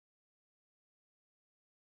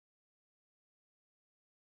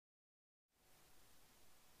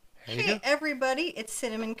Hey everybody, it's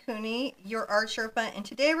Cinnamon Cooney, your Art Sherpa, and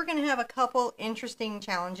today we're going to have a couple interesting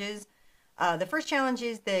challenges. The first challenge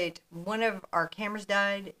is that one of our cameras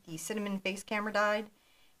died, the Cinnamon face camera died,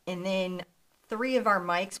 and then 3 of our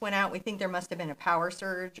mics went out. We think there must have been a power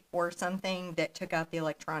surge or something that took out the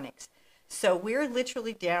electronics. So we're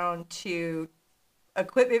literally down to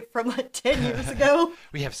equipment from like 10 years ago.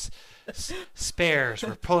 We have spares.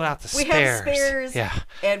 We're pulling out the We spares. have spares. Yeah.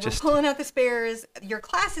 And we're pulling out the spares. Your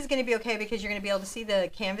class is going to be okay because you're going to be able to see the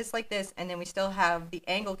canvas like this, and then we still have the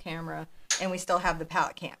angle camera, and we still have the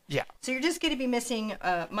palette cam. Yeah. So you're just going to be missing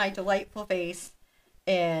my delightful face,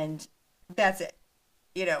 and that's it.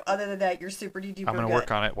 You know, other than that, you're super duper good. I'm going to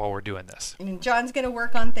work on it while we're doing this. And John's going to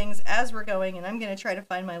work on things as we're going, and I'm going to try to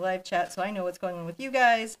find my live chat so I know what's going on with you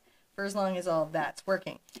guys for as long as all of that's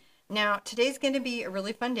working. Now, today's going to be a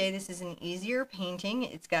really fun day. This is an easier painting.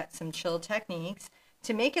 It's got some chill techniques.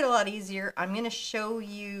 To make it a lot easier, I'm going to show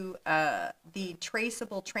you the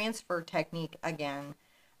traceable transfer technique again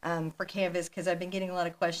for canvas because I've been getting a lot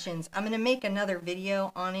of questions. I'm going to make another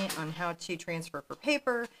video on it, on how to transfer for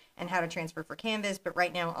paper and how to transfer for canvas, but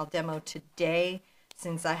right now I'll demo today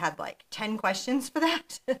since I had like 10 questions for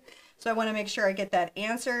that. So I want to make sure I get that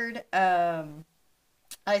answered.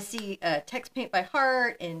 I see Text Paint by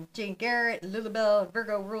Heart and Jane Garrett, Lilibel,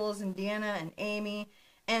 Virgo Rules, and Deanna and Amy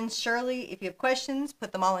and Shirley. If you have questions,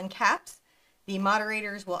 put them all in caps. The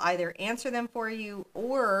moderators will either answer them for you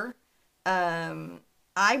or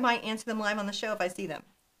I might answer them live on the show if I see them.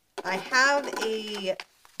 I have a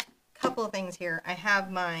couple of things here. I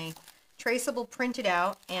have my traceable printed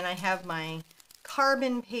out and I have my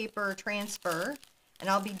carbon paper transfer, and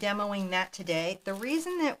I'll be demoing that today. The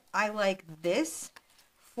reason that I like this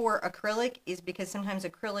for acrylic is because sometimes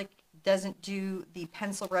acrylic doesn't do the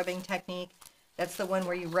pencil rubbing technique. That's the one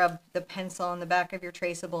where you rub the pencil on the back of your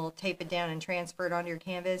traceable, tape it down, and transfer it onto your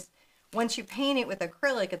canvas. Once you paint it with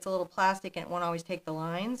acrylic, it's a little plastic and it won't always take the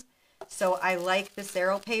lines. So I like the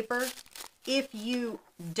Ceril paper. If you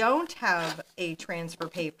don't have a transfer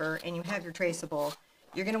paper and you have your traceable,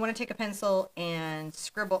 you're going to want to take a pencil and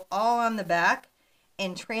scribble all on the back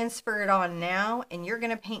and transfer it on now, and you're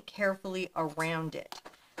going to paint carefully around it,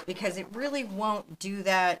 because it really won't do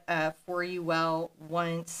that for you well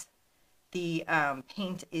once the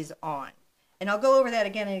paint is on. And I'll go over that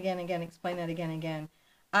again and again and again, explain that again and again.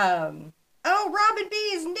 Oh, Robin B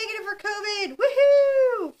is negative for COVID.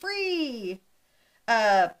 Woohoo! Free!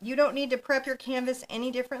 You don't need to prep your canvas any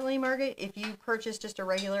differently, Margaret. If you purchase just a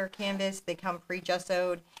regular canvas, they come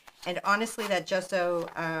pre-gessoed. And honestly, that gesso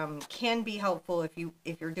can be helpful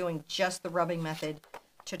if you're doing just the rubbing method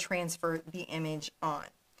to transfer the image on.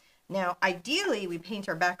 Now, ideally, we paint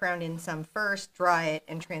our background in some first, dry it,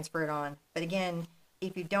 and transfer it on. But again,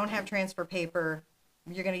 if you don't have transfer paper,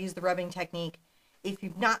 you're going to use the rubbing technique. If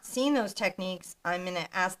you've not seen those techniques, I'm going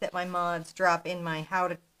to ask that my mods drop in my how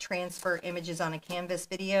to transfer images on a canvas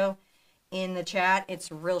video in the chat.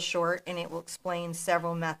 It's real short, and it will explain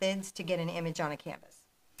several methods to get an image on a canvas.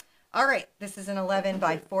 All right, this is an 11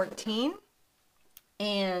 by 14,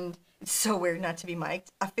 and it's so weird not to be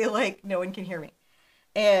mic'd. I feel like no one can hear me.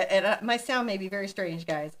 And my sound may be very strange,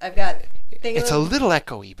 guys. I've got... It's a little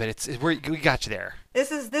echoey, but we got you there.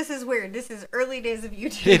 This is weird. This is early days of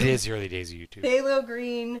YouTube. It is early days of YouTube. Phthalo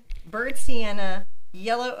green, burnt sienna,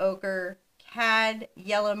 yellow ochre, cad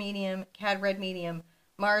yellow medium, cad red medium,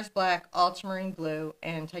 Mars black, ultramarine blue,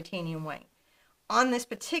 and titanium white. On this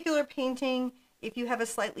particular painting, if you have a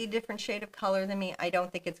slightly different shade of color than me, I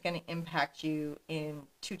don't think it's going to impact you in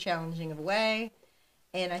too challenging of a way.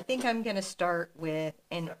 And I think I'm going to start with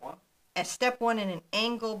a step 1 and an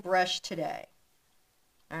angle brush today.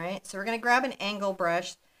 All right, so we're going to grab an angle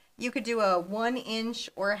brush. You could do a 1 inch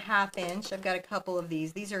or a 1/2 inch. I've got a couple of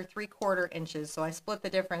these. These are 3/4 inches, so I split the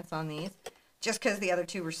difference on these just because the other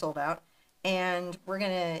 2 were sold out. And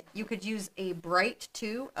you could use a bright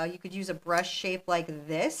too. You could use a brush shape like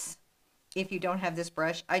this if you don't have this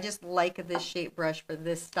brush. I just like this shape brush for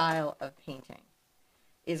this style of painting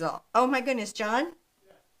is all. Oh my goodness, John.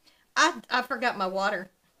 I forgot my water.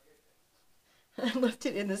 I left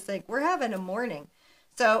it in the sink. We're having a morning.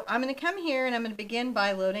 So I'm going to come here and I'm going to begin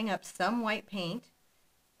by loading up some white paint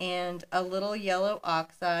and a little yellow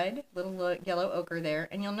oxide, little yellow ochre there.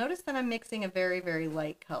 And you'll notice that I'm mixing a very, very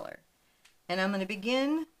light color. And I'm going to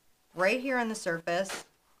begin right here on the surface.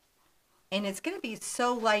 And it's going to be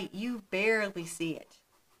so light you barely see it,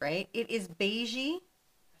 right? It is beigey.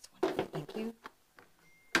 That's wonderful. Thank you.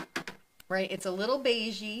 Right? It's a little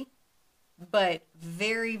beigey, but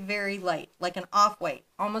very, very light, like an off-white,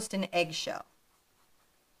 almost an eggshell.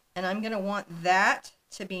 And I'm going to want that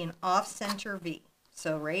to be an off-center V.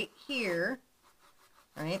 So right here,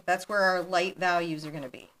 All right, that's where our light values are going to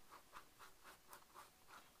be.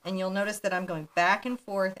 And you'll notice that I'm going back and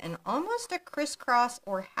forth in almost a crisscross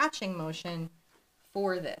or hatching motion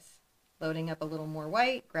for this. Loading up a little more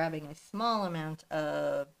white, grabbing a small amount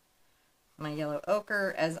of my yellow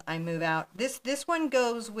ochre as I move out. This one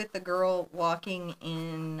goes with the girl walking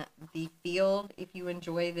in the field. If you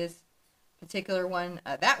enjoy this particular one,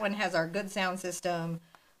 that one has our good sound system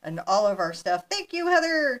and all of our stuff. Thank you,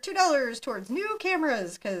 Heather. $2 towards new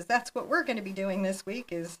cameras, because that's what we're going to be doing this week,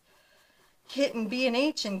 is hitting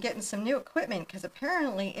B&H and getting some new equipment, because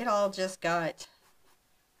apparently it all just got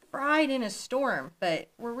fried in a storm. But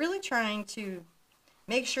we're really trying to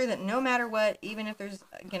make sure that no matter what, even if there's,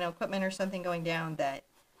 you know, equipment or something going down, that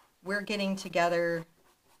we're getting together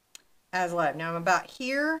as live. Now I'm about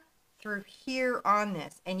here through here on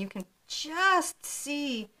this, and you can just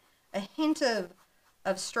see a hint of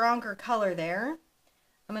stronger color there.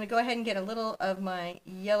 I'm going to go ahead and get a little of my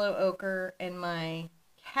yellow ochre and my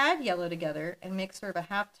cad yellow together and make sort of a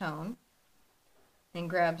half tone, and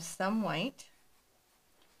grab some white.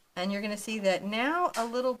 And you're going to see that now a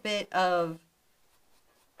little bit of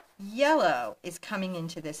yellow is coming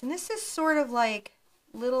into this, and this is sort of like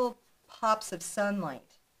little pops of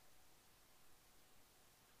sunlight.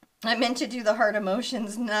 I meant to do the heart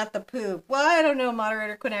emotions, not the poop. Well, I don't know,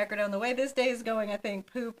 moderator Quinacridone. The way this day is going, I think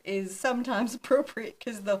poop is sometimes appropriate,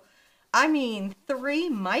 because I mean,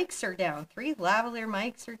 3 mics are down. 3 lavalier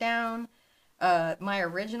mics are down. My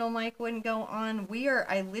original mic wouldn't go on.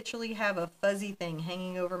 I literally have a fuzzy thing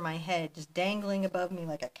hanging over my head, just dangling above me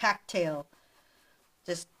like a cocktail,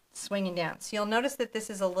 just swinging down. So you'll notice that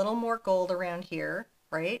this is a little more gold around here,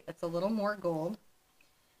 right? It's a little more gold.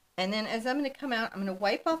 And then as I'm going to come out, I'm going to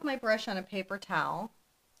wipe off my brush on a paper towel,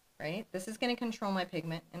 right? This is going to control my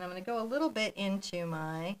pigment. And I'm going to go a little bit into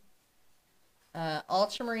my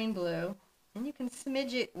ultramarine blue. And you can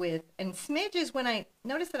smidge it with, and smidge is when I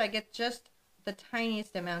notice that I get just the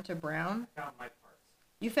tiniest amount of brown. I found mic parts.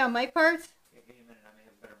 You found mic parts? Yeah, give me a minute, I may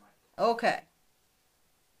have a better mic. Okay.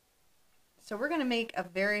 So we're going to make a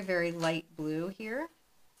very, very light blue here.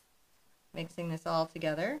 Mixing this all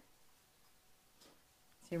together.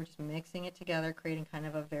 See, we're just mixing it together, creating kind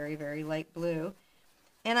of a very, very light blue.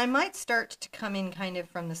 And I might start to come in kind of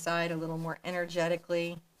from the side a little more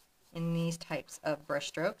energetically in these types of brush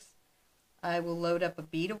strokes. I will load up a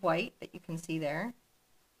bead of white that you can see there.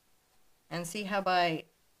 And see how by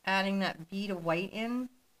adding that bead of white in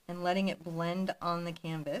and letting it blend on the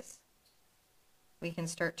canvas, we can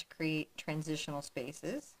start to create transitional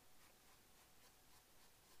spaces.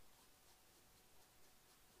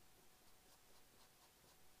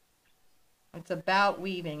 It's about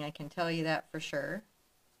weaving, I can tell you that for sure.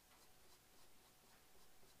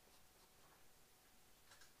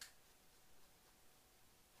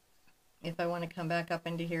 If I want to come back up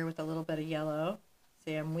into here with a little bit of yellow,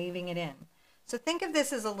 see, I'm weaving it in. So think of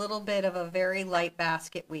this as a little bit of a very light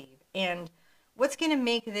basket weave. And what's going to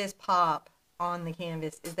make this pop on the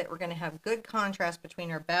canvas is that we're going to have good contrast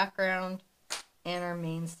between our background and our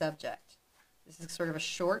main subject. This is sort of a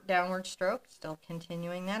short downward stroke, still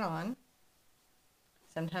continuing that on.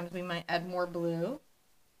 Sometimes we might add more blue.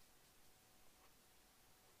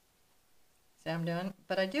 See how I'm doing?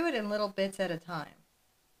 But I do it in little bits at a time.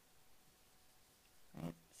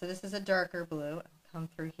 Right? So this is a darker blue. I'll come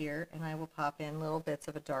through here and I will pop in little bits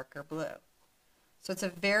of a darker blue. So it's a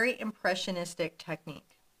very impressionistic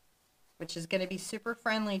technique, which is going to be super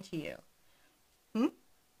friendly to you.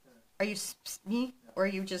 Are you me, or are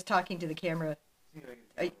you just talking to the camera?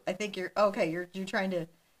 I think you're okay. You're trying to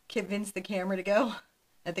convince the camera to go.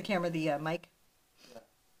 At the camera, the mic. Yeah.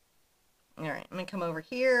 All right, I'm gonna come over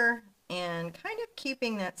here and kind of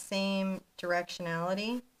keeping that same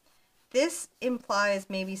directionality. This implies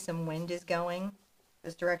maybe some wind is going.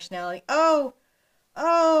 This directionality. Oh,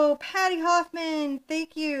 Patty Hoffman,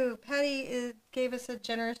 thank you. Patty gave us a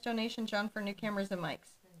generous donation, John, for new cameras and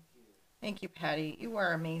mics. Thank you, Patty. You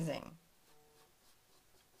are amazing.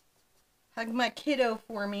 Hug my kiddo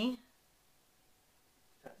for me,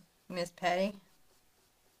 Miss Patty.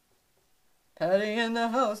 Patty in the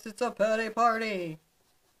house, it's a Patty party.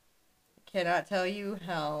 I cannot tell you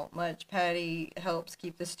how much Patty helps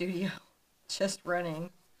keep the studio just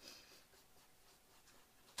running.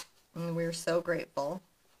 And we're so grateful,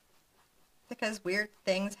 because weird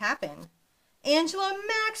things happen. Angela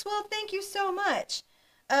Maxwell, thank you so much.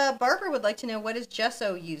 Barbara would like to know, what is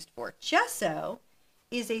gesso used for? Gesso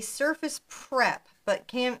is a surface prep, but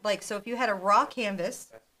so if you had a raw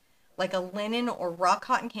canvas, like a linen or raw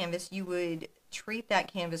cotton canvas, you would treat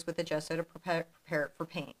that canvas with a gesso to prepare it for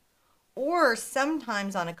paint. Or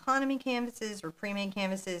sometimes on economy canvases or pre-made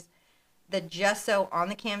canvases, the gesso on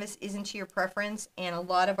the canvas isn't to your preference, and a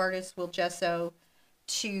lot of artists will gesso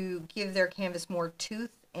to give their canvas more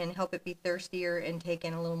tooth and help it be thirstier and take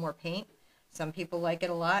in a little more paint. Some people like it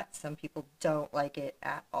a lot, some people don't like it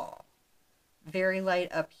at all. Very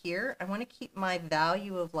light up here. I want to keep my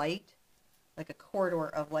value of light like a corridor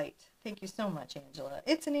of light. Thank you so much, Angela.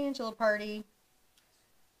 It's an Angela party.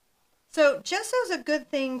 So gesso is a good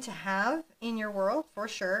thing to have in your world for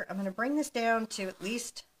sure. I'm going to bring this down to at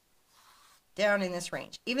least down in this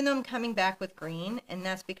range, even though I'm coming back with green, and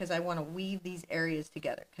that's because I want to weave these areas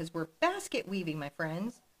together because we're basket weaving, my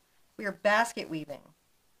friends. We are basket weaving.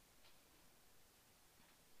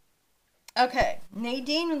 Okay,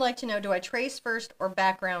 Nadine would like to know, do I trace first or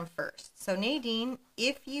background first? So Nadine,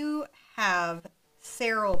 if you have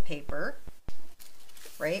Serral paper,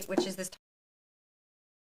 right, which is this,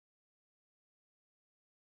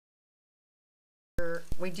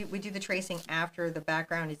 we do the tracing after the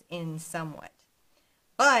background is in somewhat.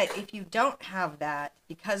 But if you don't have that,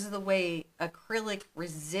 because of the way acrylic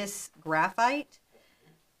resists graphite,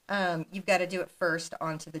 you've got to do it first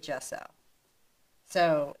onto the gesso.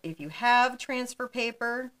 So if you have transfer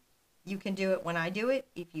paper, you can do it when I do it.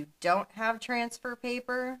 If you don't have transfer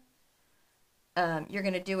paper, you're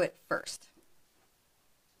going to do it first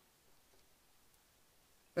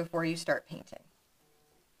before you start painting.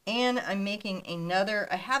 And I'm making another,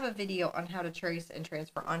 I have a video on how to trace and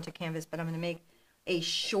transfer onto canvas, but I'm going to make a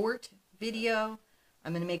short video.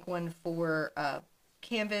 I'm going to make one for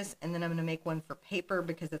canvas, and then I'm going to make one for paper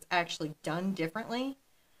because it's actually done differently.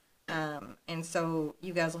 And so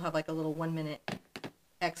you guys will have like a little 1-minute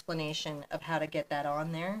explanation of how to get that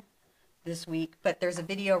on there this week. But there's a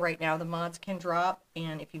video right now the mods can drop,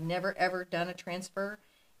 and if you've never ever done a transfer,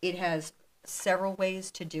 it has several ways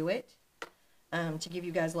to do it. To give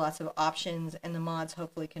you guys lots of options, and the mods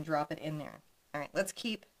hopefully can drop it in there. All right, let's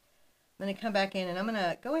keep, I'm going to come back in, and I'm going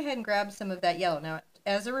to go ahead and grab some of that yellow. Now,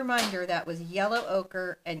 as a reminder, that was yellow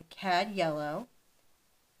ochre and cad yellow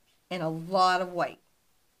and a lot of white.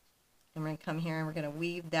 And we're going to come here and we're going to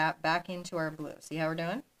weave that back into our blue. See how we're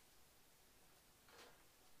doing?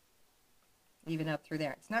 Even up through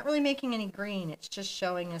there. It's not really making any green, it's just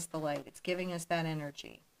showing us the light. It's giving us that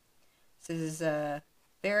energy. This is a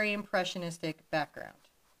very impressionistic background.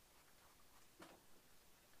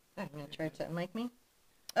 I'm going to try to unmic me.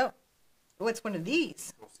 Oh, it's one of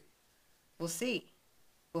these. We'll see. We'll see.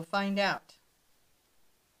 We'll find out.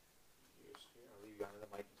 I'll leave you under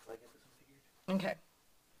the mic until I get this one figured. Okay.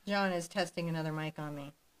 John is testing another mic on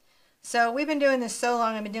me. So we've been doing this so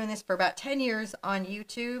long. I've been doing this for about 10 years on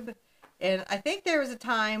YouTube. And I think there was a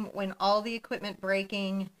time when all the equipment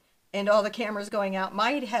breaking and all the cameras going out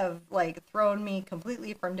might have like thrown me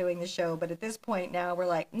completely from doing the show. But at this point now we're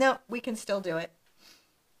like, no, we can still do it.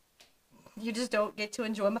 You just don't get to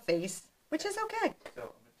enjoy my face, which is okay. So I'm going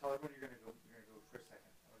to tell everyone you're going to go for a second.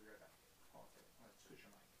 I'll be right back. I'm going to switch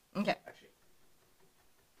your mic. Okay. Actually,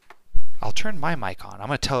 I'll turn my mic on. I'm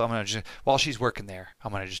gonna just, while she's working there,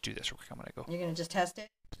 I'm gonna just do this real quick. I'm gonna go. You're going to just test it?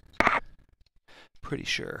 Pretty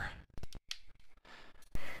sure.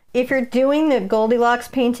 If you're doing the Goldilocks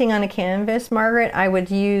painting on a canvas, Margaret, I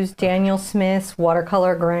would use Daniel Smith's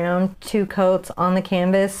watercolor ground 2 coats on the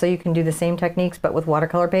canvas, so you can do the same techniques but with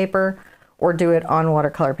watercolor paper, or do it on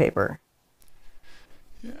watercolor paper.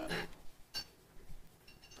 Yeah.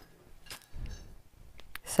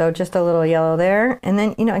 So just a little yellow there, and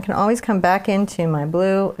then, you know, I can always come back into my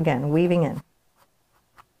blue, again, weaving in.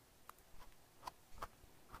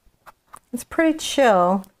 It's pretty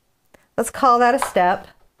chill. Let's call that a step.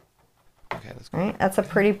 Okay, let's go. All right, that's a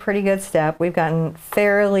pretty good step. We've gotten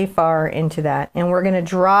fairly far into that, and we're going to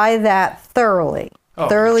dry that thoroughly. Oh,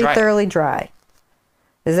 thoroughly dry.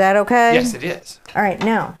 Is that okay? Yes, it is. All right,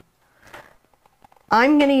 now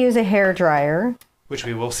I'm going to use a hair dryer, Which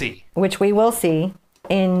we will see.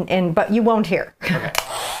 but you won't hear. Okay.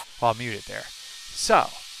 Well, I'll mute it there. So,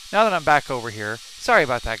 now that I'm back over here, sorry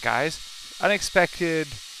about that, guys. Unexpected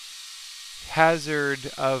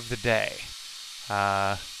hazard of the day.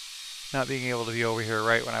 Not being able to be over here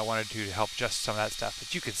right when I wanted to help adjust some of that stuff.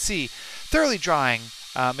 But you can see, thoroughly drying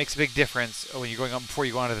makes a big difference when you're going on before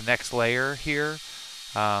you go on to the next layer here.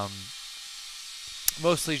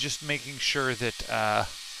 Mostly just making sure that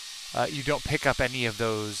you don't pick up any of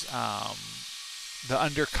those the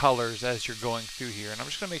undercolors as you're going through here. And I'm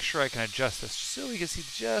just going to make sure I can adjust this just so we can see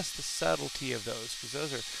just the subtlety of those, because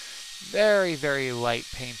those are very light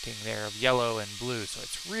painting there of yellow and blue, so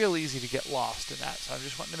it's real easy to get lost in that. So I'm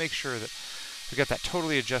just wanting to make sure that we got that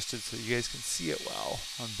totally adjusted so that you guys can see it well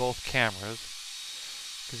on both cameras,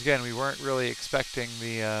 because again, we weren't really expecting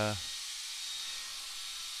the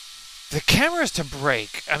the camera's to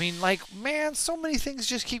break. I mean, like, man, so many things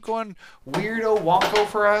just keep going weirdo wonko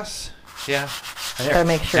for us. Yeah. Gotta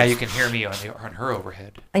make sure. Now you can hear me on her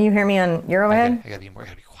overhead. And you hear me on your overhead? I gotta be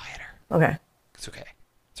quieter. Okay. It's okay.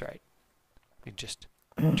 It's all right. You just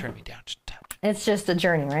turn me down just a touch. It's just a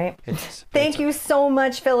journey, right? It is. Thank you so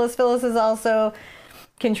much, Phyllis. Phyllis is also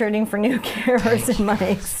contributing for new cameras and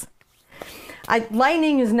mics.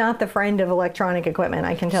 Lightning is not the friend of electronic equipment.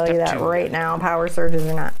 I can tell you that right now. Power surges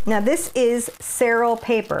are not. Now, this is Saral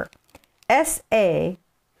paper. S-A-R-A-L.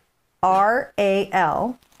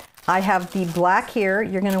 I have the black here.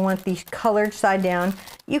 You're going to want the colored side down.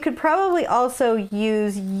 You could probably also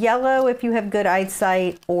use yellow if you have good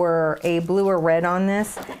eyesight, or a blue or red on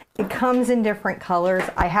this. It comes in different colors.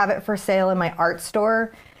 I have it for sale in my art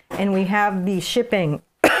store, and we have the shipping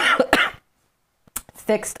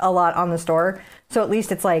fixed a lot on the store. So at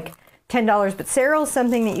least it's like $10, but Saral is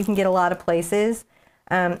something that you can get a lot of places.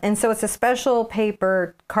 And so it's a special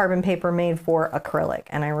paper, carbon paper made for acrylic,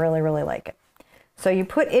 and I really, really like it. So you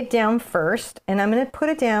put it down first, and I'm going to put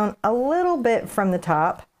it down a little bit from the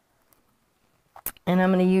top, and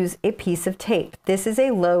I'm going to use a piece of tape. This is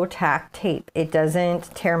a low tack tape. It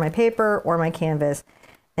doesn't tear my paper or my canvas,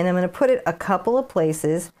 and I'm going to put it a couple of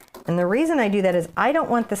places. And the reason I do that is I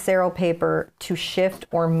don't want the Saral paper to shift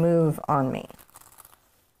or move on me,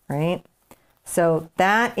 right? So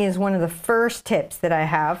that is one of the first tips that I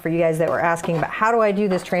have for you guys that were asking about how do I do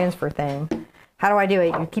this transfer thing? How do I do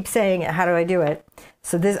it? You keep saying it, how do I do it?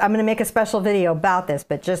 So this, I'm gonna make a special video about this,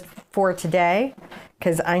 but just for today,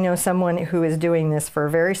 because I know someone who is doing this for a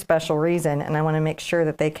very special reason, and I wanna make sure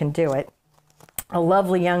that they can do it. A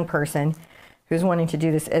lovely young person who's wanting to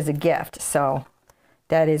do this as a gift. So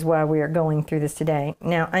that is why we are going through this today.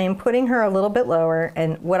 Now I am putting her a little bit lower,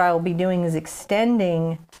 and what I will be doing is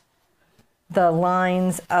extending the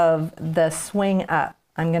lines of the swing up.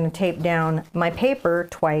 I'm going to tape down my paper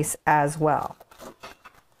twice as well.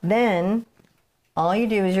 Then all you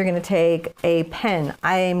do is you're going to take a pen.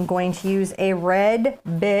 I am going to use a red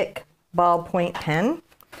Bic ballpoint pen,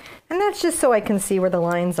 and that's just so I can see where the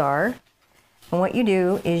lines are. And what you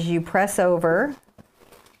do is you press over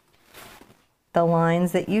the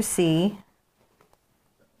lines that you see,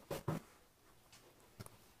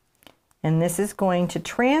 and this is going to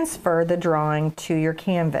transfer the drawing to your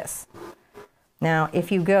canvas. Now,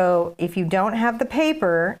 if you don't have the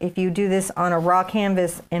paper, if you do this on a raw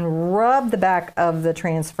canvas and rub the back of the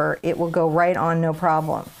transfer, it will go right on, no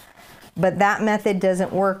problem. But that method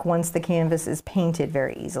doesn't work once the canvas is painted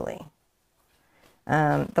very easily.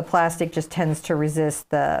 The plastic just tends to resist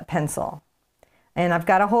the pencil. And I've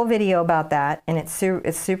got a whole video about that, and it's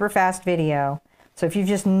super fast video. So if you've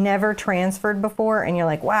just never transferred before and you're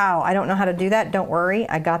like, wow, I don't know how to do that, don't worry,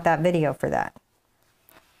 I got that video for that.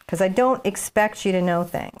 Because I don't expect you to know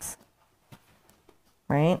things,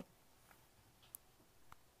 right?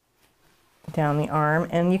 Down the arm.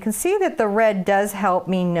 And you can see that the red does help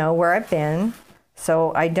me know where I've been,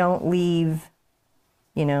 so I don't leave,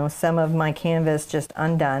 you know, some of my canvas just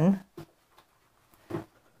undone.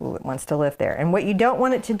 Ooh, it wants to lift there. And what you don't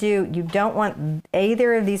want it to do, you don't want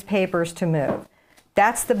either of these papers to move.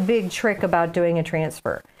 That's the big trick about doing a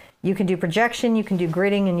transfer. You can do projection, you can do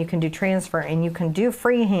gridding, and you can do transfer, and you can do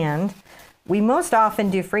freehand. We most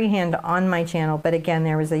often do freehand on my channel, but again,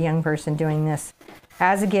 there was a young person doing this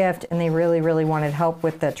as a gift, and they really, really wanted help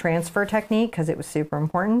with the transfer technique because it was super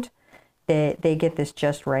important that they get this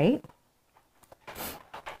just right.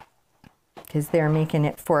 Because they're making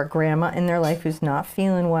it for a grandma in their life who's not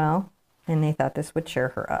feeling well, and they thought this would cheer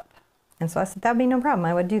her up. And so I said, that'd be no problem.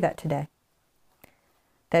 I would do that today.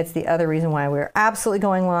 That's the other reason why we're absolutely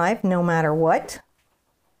going live, no matter what.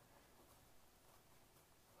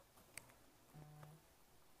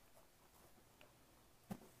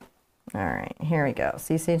 All right, here we go.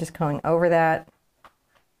 So you see, just going over that.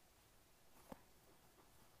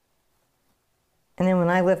 And then when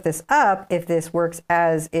I lift this up, if this works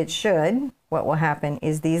as it should, what will happen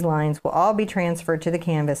is these lines will all be transferred to the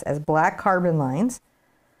canvas as black carbon lines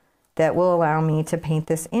that will allow me to paint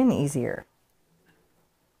this in easier.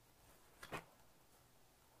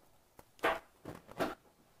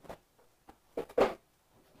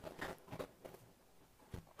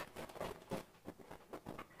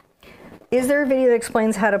 Is there a video that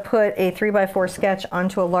explains how to put a 3x4 sketch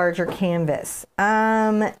onto a larger canvas?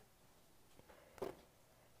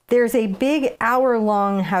 There's a big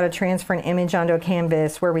hour-long how to transfer an image onto a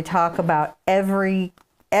canvas where we talk about every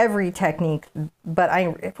technique, but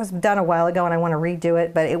it was done a while ago and I want to redo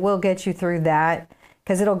it, but it will get you through that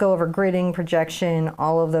because it'll go over gridding, projection,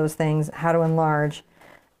 all of those things, how to enlarge.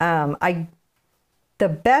 I The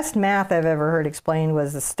best math I've ever heard explained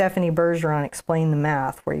was the Stephanie Bergeron Explain the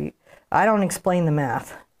Math, where I don't explain the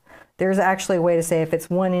math. There's actually a way to say if it's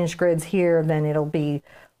 1-inch grids here, then it'll be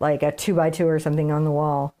like a 2x2 or something on the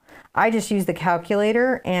wall. I just use the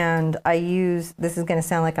calculator, and I use, this is going to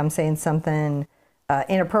sound like I'm saying something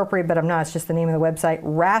inappropriate, but I'm not. It's just the name of the website,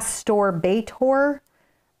 Rastorbator,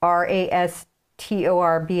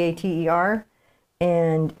 Rastorbater,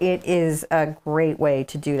 and it is a great way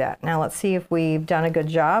to do that. Now let's see if we've done a good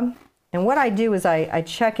job. And what I do is I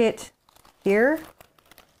check it here,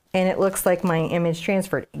 and it looks like my image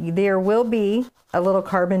transferred. There will be a little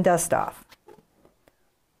carbon dust off.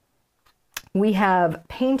 We have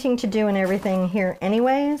painting to do and everything here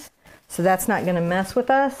anyways, so that's not going to mess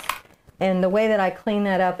with us. And the way that I clean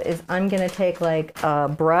that up is I'm going to take like a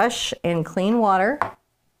brush and clean water.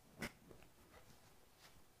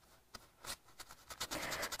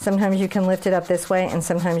 Sometimes you can lift it up this way, and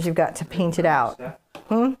sometimes you've got to paint it out.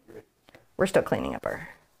 We're still cleaning up our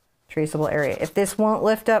traceable area. If this won't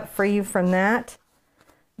lift up for you from that,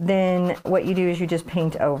 then what you do is you just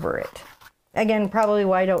paint over it. Again, probably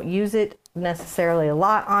why I don't use it necessarily a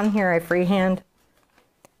lot on here. I freehand,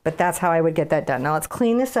 but that's how I would get that done. Now let's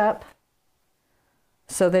clean this up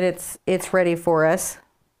so that it's ready for us,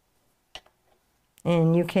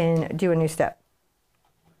 and you can do a new step.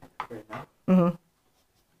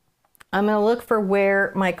 I'm going to look for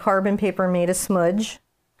where my carbon paper made a smudge.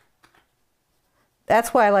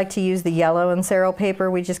 That's why I like to use the yellow and Ceril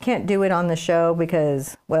paper. We just can't do it on the show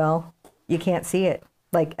because, well, you can't see it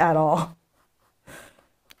like at all.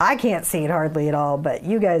 I can't see it hardly at all, but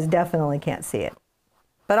you guys definitely can't see it.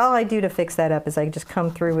 But all I do to fix that up is I just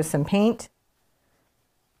come through with some paint.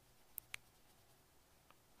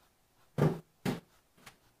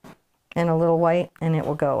 And a little white, and it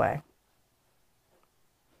will go away.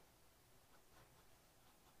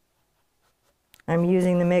 I'm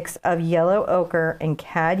using the mix of yellow ochre and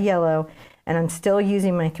cad yellow, and I'm still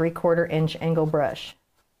using my 3/4 inch angle brush.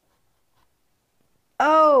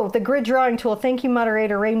 Oh, the grid drawing tool. Thank you,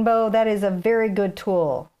 Moderator Rainbow. That is a very good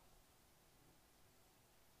tool.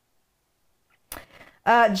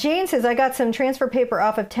 Jane says, I got some transfer paper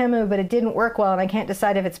off of Temu, but it didn't work well, and I can't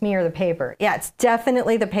decide if it's me or the paper. Yeah, it's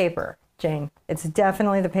definitely the paper, Jane. It's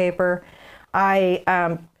definitely the paper.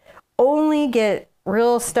 I only get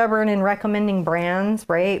real stubborn in recommending brands,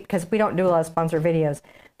 right? Because we don't do a lot of sponsored videos.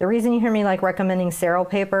 The reason you hear me like recommending Ceril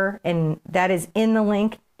paper, and that is in the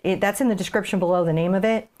link, that's in the description below, the name of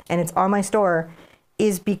it, and it's on my store,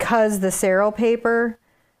 is because the Ceril paper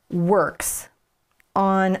works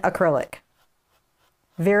on acrylic.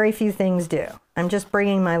 Very few things do. I'm just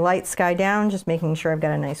bringing my light sky down, just making sure I've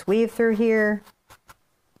got a nice weave through here.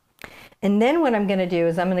 And then what I'm going to do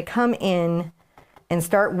is I'm going to come in and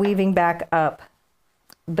start weaving back up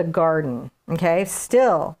the garden. Okay,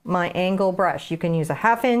 still my angle brush. You can use a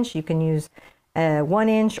 1/2 inch, you can use a 1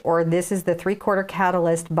 inch, or this is the 3/4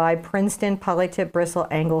 Catalyst by Princeton Polytip Bristle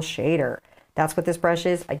Angle Shader. That's what this brush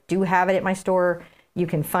is. I do have it at my store. You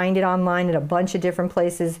can find it online at a bunch of different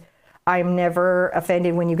places. I'm never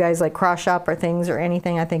offended when you guys like cross shop or things or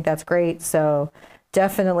anything. I think that's great. So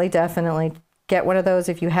definitely get one of those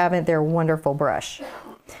if you haven't. They're a wonderful brush.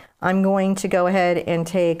 I'm going to go ahead and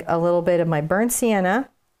take a little bit of my burnt sienna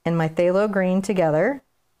and my phthalo green together.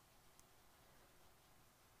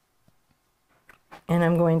 And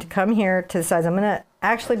I'm going to come here to the sides. I'm going to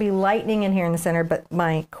actually be lightening in here in the center, but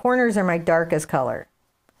my corners are my darkest color.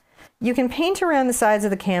 You can paint around the sides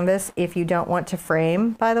of the canvas if you don't want to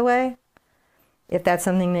frame, by the way. If that's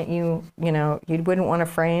something that you wouldn't want to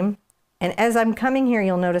frame. And as I'm coming here,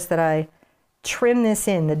 you'll notice that I trim this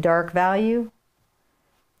in, the dark value,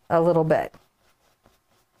 a little bit.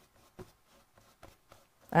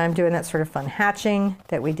 I'm doing that sort of fun hatching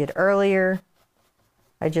that we did earlier.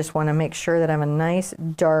 I just want to make sure that I have a nice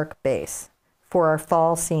dark base for our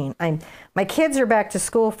fall scene. My kids are back to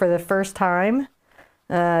school for the first time.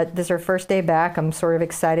 This is their first day back. I'm sort of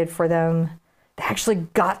excited for them. They actually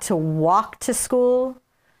got to walk to school,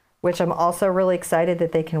 which I'm also really excited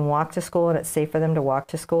that they can walk to school and it's safe for them to walk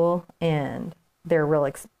to school. And they're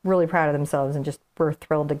really proud of themselves and just we're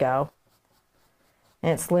thrilled to go.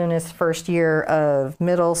 And it's Luna's first year of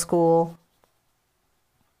middle school.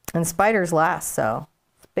 And spiders last, so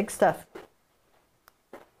it's big stuff.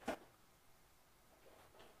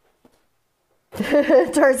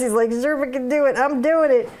 Darcy's like, Sherpa can do it. I'm doing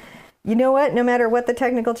it. You know what? No matter what the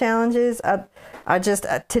technical challenge is,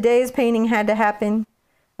 today's painting had to happen.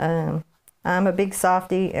 I'm a big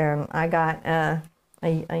softie, and I got a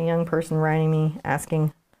young person writing me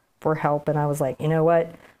asking for help, and I was like, you know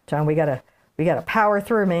what, John, we gotta power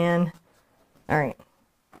through, man. All right.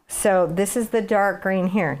 So this is the dark green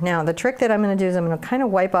here. Now the trick that I'm going to do is I'm going to kind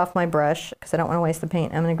of wipe off my brush because I don't want to waste the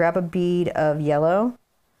paint. I'm going to grab a bead of yellow.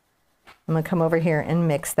 I'm going to come over here and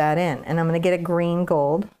mix that in. And I'm going to get a green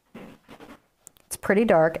gold. It's pretty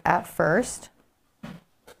dark at first.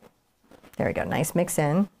 There we go, nice mix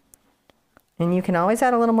in. And you can always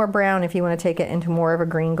add a little more brown if you want to take it into more of a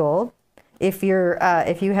green gold. If you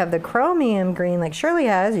have the chromium green like Shirley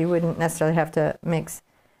has, you wouldn't necessarily have to mix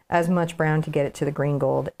as much brown to get it to the green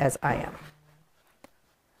gold as I am.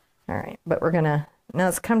 All right, but we're gonna, now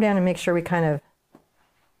let's come down and make sure we kind of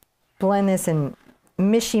blend this and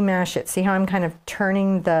mishy-mash it. See how I'm kind of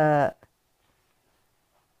turning the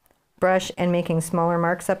brush and making smaller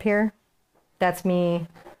marks up here? That's me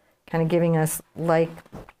kind of giving us like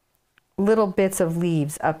little bits of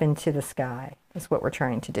leaves up into the sky is what we're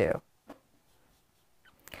trying to do.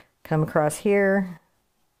 Come across here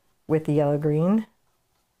with the yellow-green.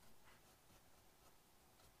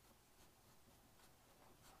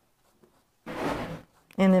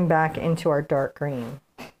 And then back into our dark green.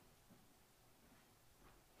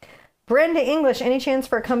 Brenda English, any chance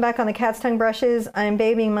for a comeback on the cat's tongue brushes? I'm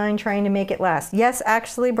babying mine, trying to make it last. Yes,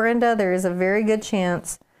 actually, Brenda, there is a very good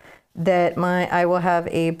chance that I will have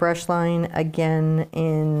a brush line again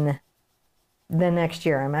in the next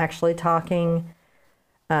year. I'm actually talking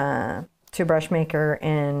to a brush maker,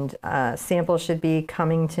 and samples should be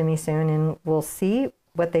coming to me soon, and we'll see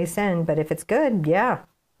what they send. But if it's good, yeah.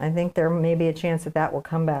 I think there may be a chance that that will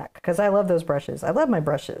come back because I love those brushes. I love my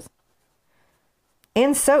brushes.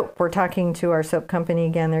 And soap. We're talking to our soap company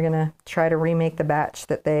again. They're going to try to remake the batch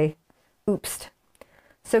that they oopsed.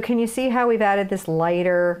 So can you see how we've added this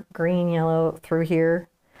lighter green yellow through here?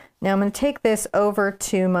 Now I'm going to take this over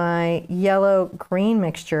to my yellow green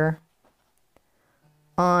mixture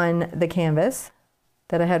on the canvas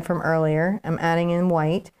that I had from earlier. I'm adding in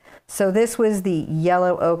white. So this was the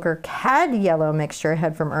yellow ochre cad yellow mixture I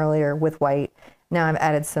had from earlier with white. Now I've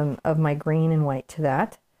added some of my green and white to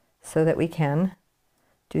that so that we can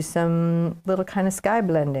do some little kind of sky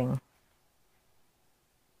blending.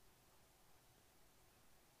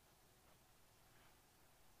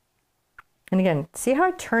 And again, see how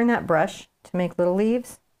I turn that brush to make little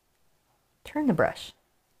leaves? Turn the brush.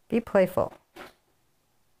 Be playful.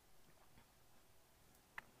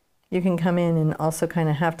 You can come in and also kind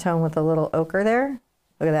of half tone with a little ochre there.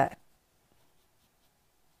 Look at that.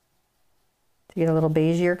 To get a little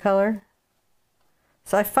beigeier color.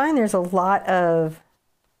 So I find there's a lot of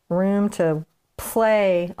room to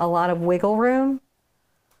play, a lot of wiggle room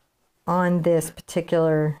on this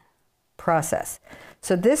particular process.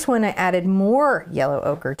 So this one I added more yellow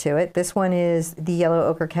ochre to it. This one is the yellow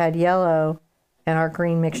ochre cad yellow and our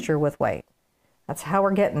green mixture with white. That's how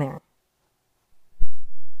we're getting there.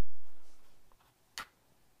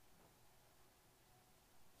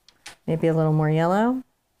 Maybe a little more yellow.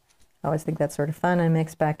 I always think that's sort of fun. I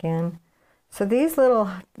mix back in. So these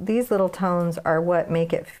little tones are what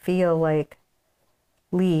make it feel like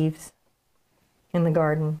leaves in the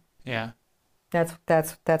garden. Yeah.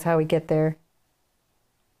 That's how we get there.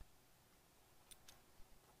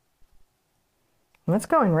 And that's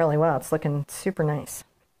going really well. It's looking super nice.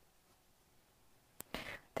 I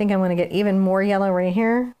think I'm going to get even more yellow right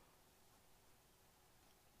here.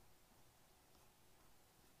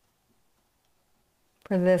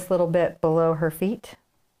 For this little bit below her feet.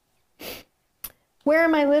 Where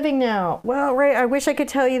am I living now? Well, right, I wish I could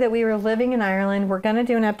tell you that we were living in Ireland. We're going to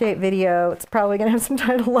do an update video. It's probably going to have some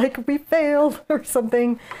title like "We Failed" or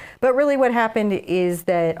something. But really what happened is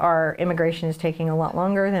that our immigration is taking a lot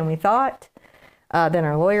longer than we thought, than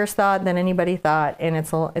our lawyers thought, than anybody thought. And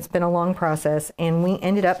it's been a long process. And we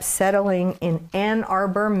ended up settling in Ann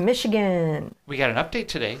Arbor, Michigan. We got an update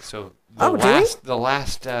today, so the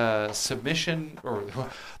last submission, or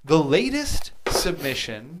the latest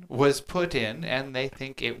submission was put in, and they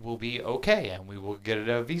think it will be okay, and we will get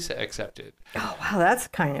a visa accepted. Oh, wow, that's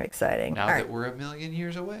kind of exciting. Now that we're a million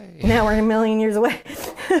years away. Now we're a million years away.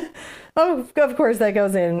 Oh, of course that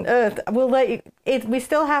goes in. We'll let you, we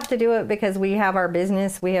still have to do it because we have our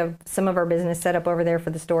business. We have some of our business set up over there for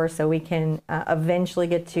the store, so we can eventually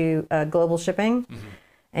get to global shipping. Mm-hmm.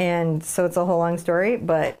 And so it's a whole long story,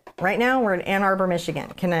 but right now we're in Ann Arbor, Michigan.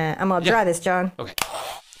 I'm gonna try this, John. Okay.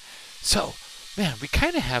 So, man, we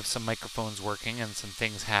kind of have some microphones working and some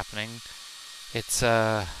things happening. It's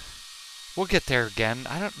we'll get there again.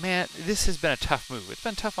 Man, this has been a tough move. It's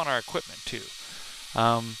been tough on our equipment too.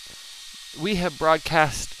 We have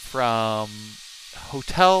broadcast from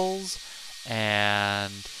hotels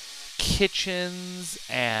and kitchens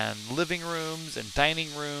and living rooms and dining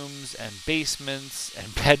rooms and basements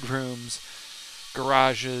and bedrooms,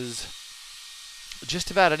 garages,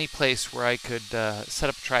 just about any place where I could set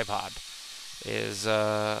up a tripod is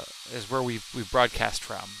where we've broadcast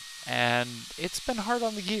from, and it's been hard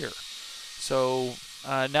on the gear. So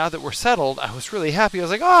now that we're settled, I was really happy. I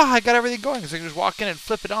was like, oh, I got everything going, so I can just walk in and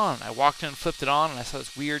flip it on. I walked in and flipped it on, and I saw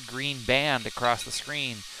this weird green band across the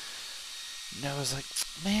screen. And I was like,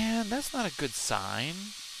 man, that's not a good sign.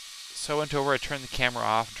 So I went over, I turned the camera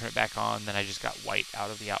off and turned it back on, then I just got white out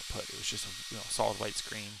of the output. It was just a solid white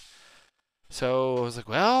screen. So I was like,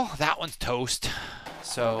 well, that one's toast.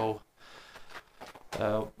 So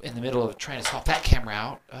in the middle of trying to swap that camera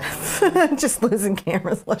out. Just losing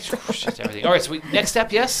cameras left. Shit, everything. All right, so next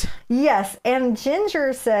step, yes? Yes, and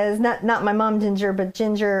Ginger says, not my mom Ginger, but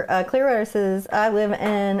Ginger Clearwater says, I live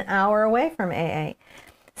an hour away from AA.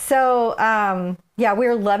 So, yeah,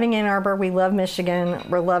 we're loving Ann Arbor. We love Michigan.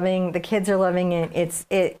 We're loving, the kids are loving it.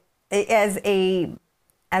 It as a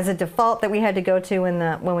default that we had to go to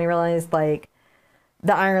when we realized like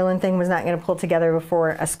the Ireland thing was not going to pull together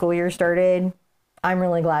before a school year started. I'm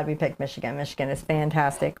really glad we picked Michigan. Michigan is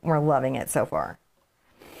fantastic. We're loving it so far.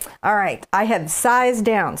 All right, I have sized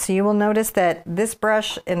down. So you will notice that this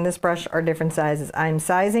brush and this brush are different sizes. I'm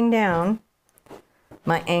sizing down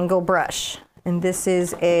my angle brush. And this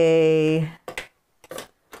is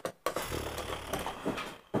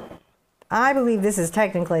I believe this is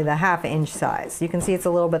technically the 1/2 inch size. You can see it's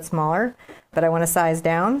a little bit smaller, but I want to size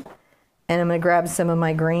down. And I'm going to grab some of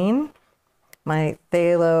my green, my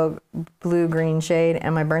phthalo blue-green shade,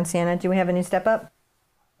 and my burnt sienna. Do we have a new step up?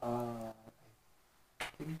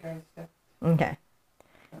 Okay.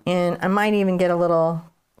 And I might even get a little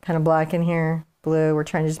kind of black in here, blue. We're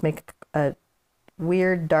trying to just make a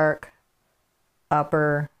weird dark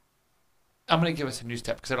upper. I'm going to give us a new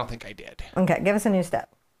step because I don't think I did. Okay, give us a new step.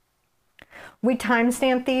 We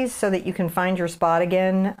timestamp these so that you can find your spot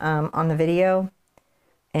again on the video,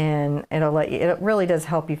 and it'll let you, it really does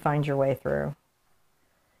help you find your way through.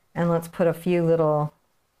 And let's put a few little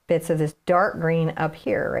bits of this dark green up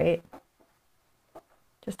here, right?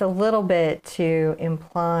 Just a little bit to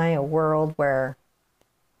imply a world where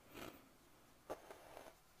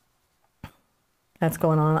that's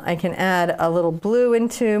going on. I can add a little blue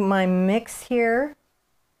into my mix here.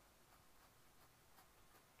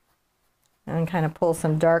 And kind of pull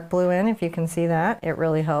some dark blue in, if you can see that. It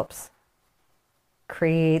really helps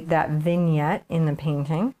create that vignette in the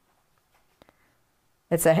painting.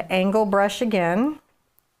 It's an angle brush again.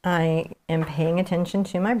 I am paying attention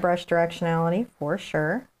to my brush directionality for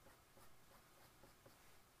sure.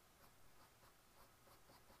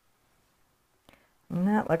 And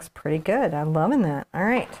that looks pretty good. I'm loving that. All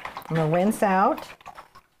right, I'm gonna rinse out.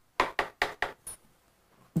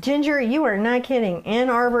 Ginger, you are not kidding. Ann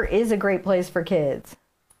Arbor is a great place for kids.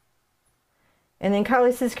 And then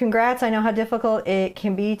Carly says, congrats. I know how difficult it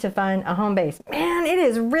can be to find a home base. Man, it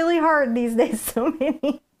is really hard these days. So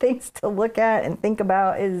many things to look at and think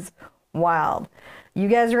about is wild. You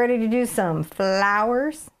guys ready to do some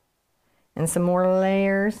flowers and some more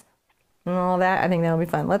layers and all that? I think that'll be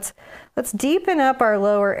fun. Let's deepen up our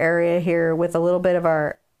lower area here with a little bit of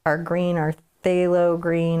our green, our phthalo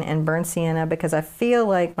green and burnt sienna, because I feel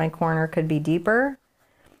like my corner could be deeper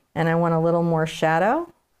and I want a little more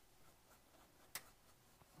shadow.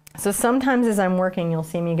 So sometimes as I'm working, you'll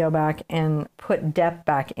see me go back and put depth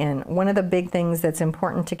back in. One of the big things that's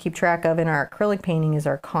important to keep track of in our acrylic painting is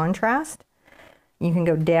our contrast. You can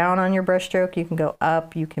go down on your brush stroke, you can go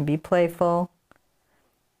up, you can be playful.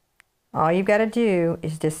 All you've got to do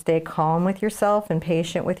is just stay calm with yourself and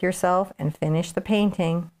patient with yourself and finish the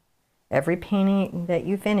painting. Every painting that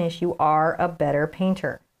you finish, you are a better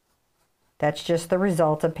painter. That's just the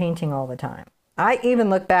result of painting all the time. I even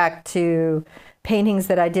look back to paintings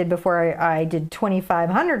that I did before I did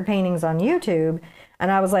 2,500 paintings on YouTube,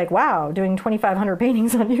 and I was like, wow, doing 2,500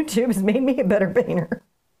 paintings on YouTube has made me a better painter.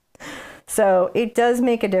 So it does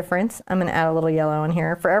make a difference. I'm going to add a little yellow in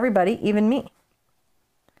here for everybody, even me.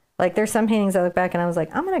 Like there's some paintings I look back and I was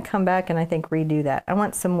like, I'm going to come back and I think redo that. I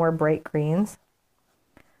want some more bright greens,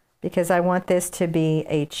 because I want this to be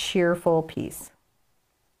a cheerful piece.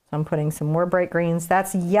 So I'm putting some more bright greens.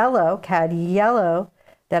 That's yellow, cad yellow,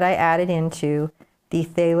 that I added into the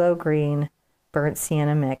phthalo green burnt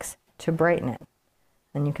sienna mix to brighten it.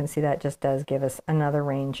 And you can see that just does give us another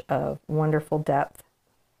range of wonderful depth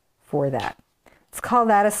for that. Let's call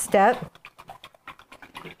that a step.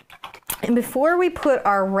 And before we put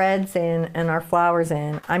our reds in and our flowers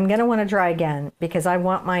in, I'm going to want to dry again because I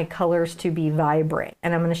want my colors to be vibrant.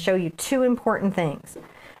 And I'm going to show you two important things.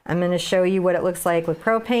 I'm going to show you what it looks like with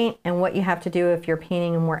pro paint and what you have to do if you're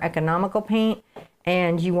painting a more economical paint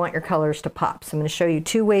and you want your colors to pop. So I'm going to show you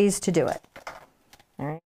two ways to do it. All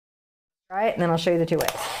right. Right, and then I'll show you the two ways.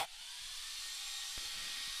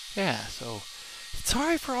 Yeah, so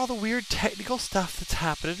sorry for all the weird technical stuff that's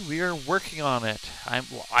happening. We are working on it.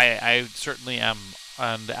 I certainly am.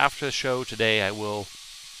 And after the show today, I will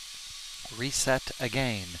reset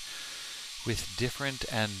again with different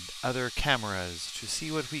and other cameras to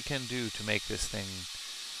see what we can do to make this thing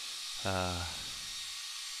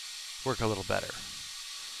work a little better.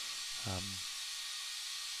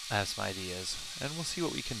 I have some ideas, and we'll see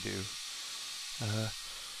what we can do.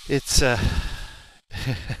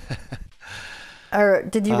 Or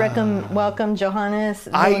did you welcome Johannes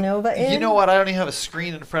Villanova in? You know what? I don't even have a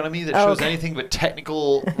screen in front of me that shows anything but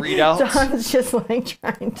technical readouts. Johannes just like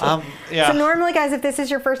trying to. Yeah. So normally, guys, if this is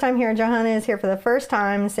your first time here, Johannes is here for the first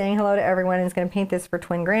time, saying hello to everyone, and is going to paint this for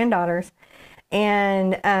twin granddaughters.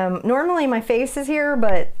 And normally my face is here,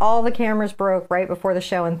 but all the cameras broke right before the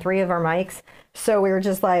show and 3 of our mics. So we were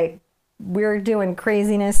just like, we're doing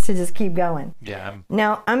craziness to just keep going. Yeah.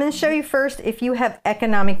 Now, I'm going to show you first if you have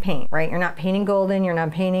economic paint, right? You're not painting golden, you're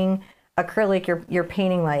not painting acrylic, you're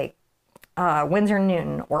painting like Winsor &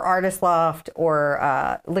 Newton or Artist Loft or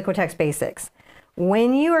Liquitex Basics.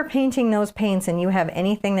 When you are painting those paints and you have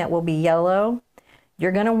anything that will be yellow,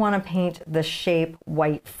 you're going to want to paint the shape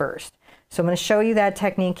white first. So I'm going to show you that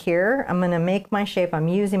technique here. I'm going to make my shape. I'm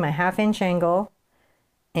using my 1/2 inch angle,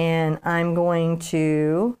 and I'm going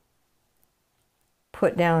to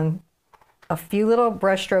put down a few little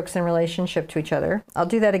brush strokes in relationship to each other. I'll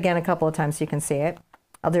do that again a couple of times so you can see it.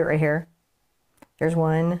 I'll do it right here. There's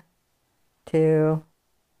 1, 2,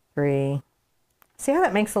 3. See how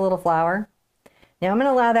that makes a little flower? Now I'm going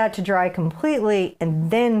to allow that to dry completely and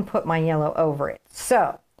then put my yellow over it.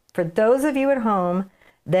 So for those of you at home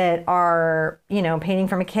that are, you know, painting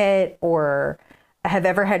from a kit or have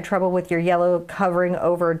ever had trouble with your yellow covering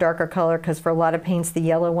over a darker color, because for a lot of paints the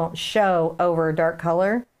yellow won't show over a dark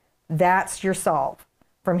color, that's your solve.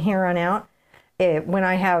 From here on out, when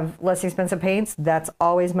I have less expensive paints, that's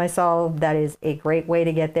always my solve. That is a great way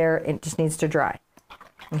to get there. It just needs to dry.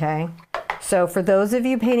 Okay, so for those of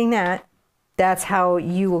you painting that, that's how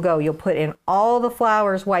you will go. You'll put in all the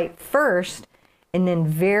flowers white first, and then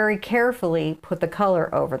very carefully put the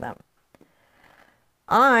color over them.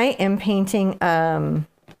 I am painting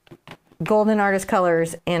Golden Artist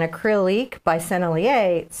Colors and Acrylic by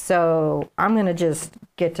Sennelier, so I'm going to just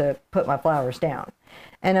get to put my flowers down.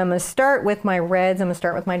 And I'm going to start with my reds. I'm going to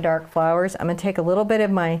start with my dark flowers. I'm going to take a little bit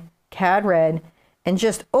of my Cad Red and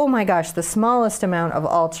just, oh my gosh, the smallest amount of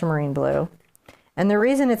ultramarine blue. And the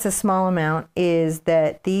reason it's a small amount is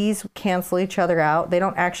that these cancel each other out. They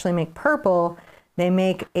don't actually make purple. They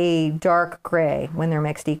make a dark gray when they're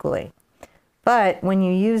mixed equally. But when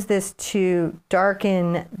you use this to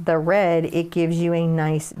darken the red, it gives you a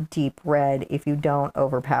nice deep red if you don't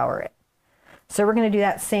overpower it. So we're going to do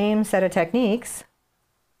that same set of techniques.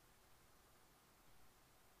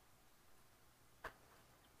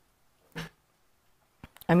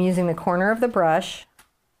 I'm using the corner of the brush,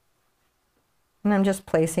 and I'm just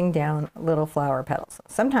placing down little flower petals.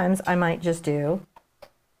 Sometimes I might just do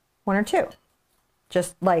 1 or 2.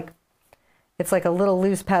 Just like, it's like a little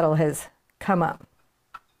loose petal has come up.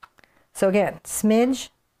 So again, smidge,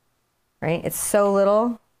 right? It's so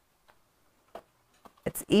little.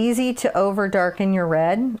 It's easy to over darken your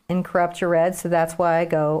red and corrupt your red, so that's why I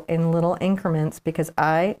go in little increments, because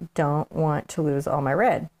I don't want to lose all my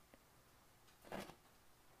red.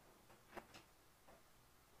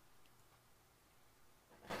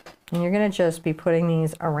 And you're going to just be putting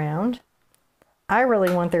these around. I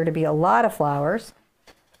really want there to be a lot of flowers.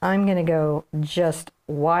 I'm going to go just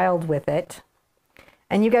wild with it.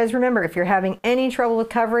 And you guys remember, if you're having any trouble with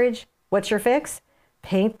coverage, what's your fix?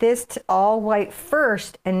 Paint this to all white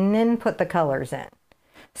first and then put the colors in.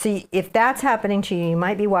 See, if that's happening to you, you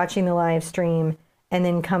might be watching the live stream and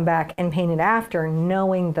then come back and paint it after,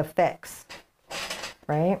 knowing the fix,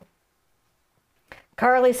 right?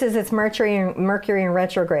 Carly says it's Mercury in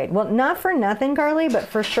retrograde. Well, not for nothing, Carly, but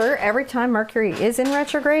for sure, every time Mercury is in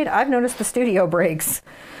retrograde, I've noticed the studio breaks.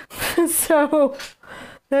 So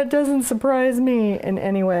that doesn't surprise me in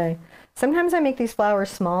any way. Sometimes I make these flowers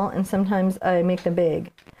small, and sometimes I make them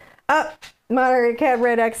big. Oh, Moderator Cat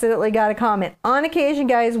Red accidentally got a comment. On occasion,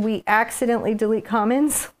 guys, we accidentally delete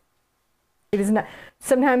comments. It is not.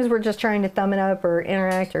 Sometimes we're just trying to thumb it up or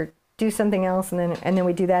interact or do something else, and then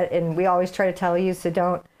we do that, and we always try to tell you, so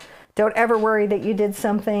don't ever worry that you did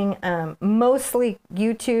something. Mostly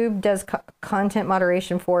YouTube does content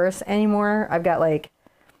moderation for us anymore. I've got, like,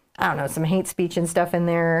 I don't know, some hate speech and stuff in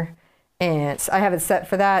there, and I have it set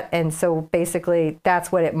for that, and so basically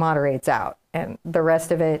that's what it moderates out, and the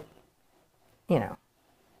rest of it, you know,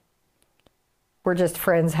 we're just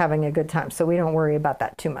friends having a good time, so we don't worry about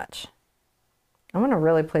that too much. I want to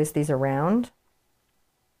really place these around.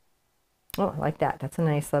 Oh, I like that. That's a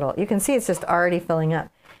nice little, you can see it's just already filling up.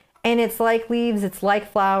 And it's like leaves, it's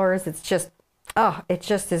like flowers. It's just, oh, it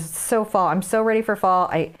just is so fall. I'm so ready for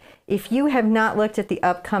fall. If you have not looked at the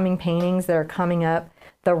upcoming paintings that are coming up,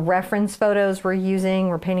 the reference photos we're using,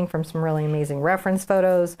 we're painting from some really amazing reference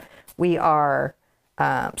photos. We are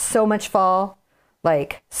so much fall,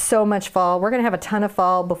 like so much fall. We're going to have a ton of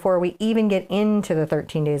fall before we even get into the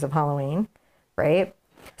 13 days of Halloween, right?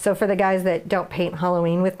 So for the guys that don't paint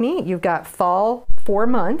Halloween with me, you've got fall 4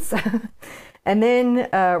 months. And then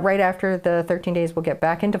right after the 13 days, we'll get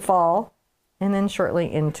back into fall and then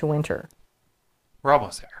shortly into winter. We're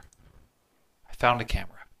almost there. I found a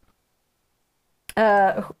camera.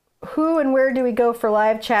 Who and where do we go for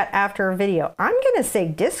live chat after a video? I'm going to say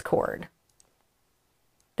Discord.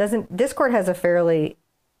 Discord has a fairly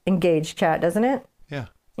engaged chat, doesn't it? Yeah.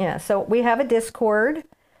 Yeah, so we have a Discord.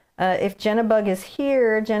 If Jenna Bug is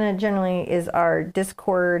here, Jenna generally is our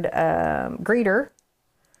Discord greeter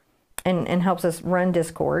and helps us run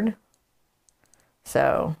Discord.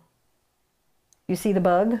 So, you see the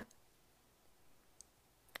bug?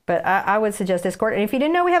 But I would suggest Discord. And if you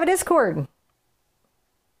didn't know, we have a Discord.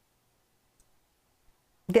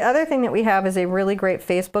 The other thing that we have is a really great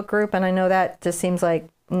Facebook group. And I know that just seems like,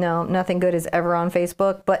 no, nothing good is ever on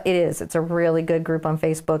Facebook. But it is. It's a really good group on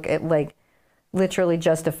Facebook. It like literally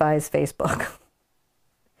justifies Facebook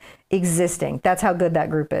existing. That's how good that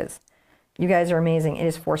group is. You guys are amazing. It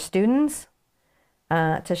is for students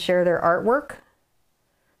to share their artwork.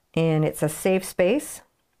 And it's a safe space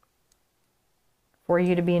for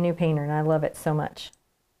you to be a new painter. And I love it so much.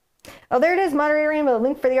 Oh, there it is. Moderator Rainbow.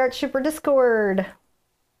 Link for the Art Sherpa Discord.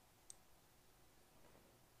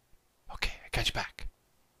 Okay, I got you back.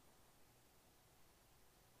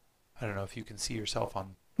 I don't know if you can see yourself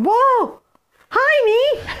on... Whoa! Hi,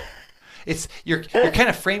 me! It's you're kind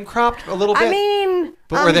of frame cropped a little bit. I mean,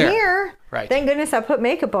 but I'm we're there. here. Right. Thank goodness I put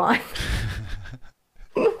makeup on.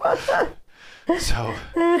 So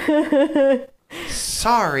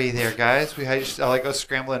sorry there, guys. I like us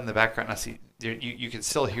scrambling in the background. I see you can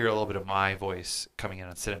still hear a little bit of my voice coming in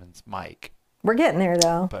on Cinnamon's mic. We're getting there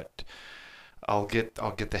though. But I'll get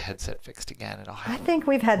the headset fixed again, and I'll have. I think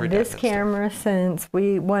we've had this camera since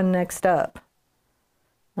we won Next Up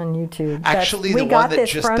on YouTube. Actually, the one that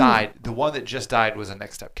just died. The one that just died was a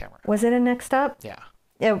Next Up camera. Was it a Next Up? Yeah.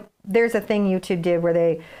 Yeah, there's a thing YouTube did where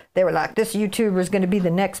they were like, this YouTuber is going to be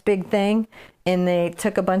the next big thing. And they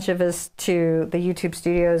took a bunch of us to the YouTube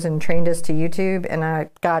studios and trained us to YouTube. And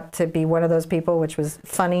I got to be one of those people, which was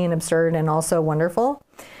funny and absurd and also wonderful.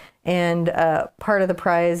 And part of the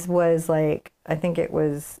prize was like, I think it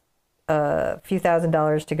was a few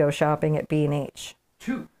 $1,000s to go shopping at B&H.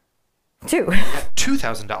 Two.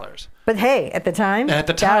 $2,000. But hey, at the time, that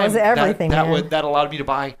was everything. That allowed me to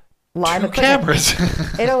buy live two cameras.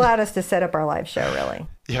 It allowed us to set up our live show, really.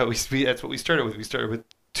 Yeah, that's what we started with. We started with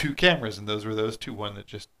 2 cameras, and those were those 2. One that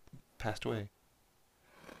just passed away.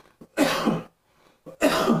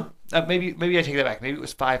 Maybe I take that back. Maybe it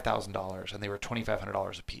was $5,000, and they were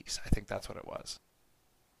 $2,500 a piece. I think that's what it was.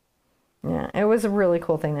 Yeah, it was a really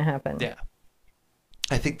cool thing to happen. Yeah.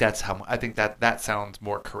 I think that sounds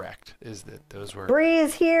more correct. Is that those were... Bree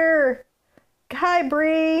is here. Hi,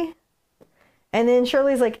 Bree. And then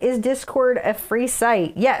Shirley's like, is Discord a free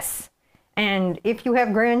site? Yes. And if you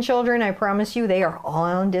have grandchildren, I promise you they are all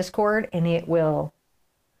on Discord, and it will,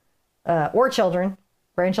 or children,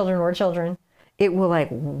 grandchildren or children, it will like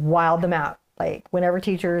wild them out. Like whenever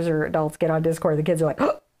teachers or adults get on Discord, the kids are like,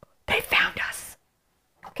 oh, they found us.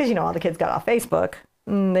 Because, you know, all the kids got off Facebook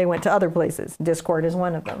and they went to other places. Discord is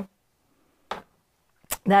one of them.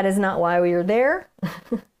 That is not why we are there.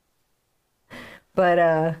 But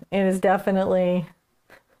it is definitely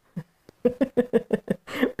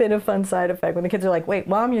been a fun side effect when the kids are like, wait,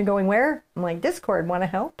 Mom, you're going where? I'm like, Discord, want to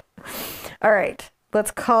help? All right,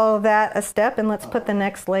 let's call that a step, and let's put the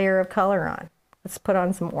next layer of color on. Let's put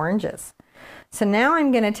on some oranges. So now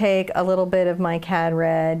I'm going to take a little bit of my cad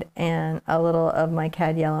red and a little of my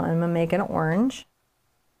cad yellow, and I'm going to make an orange.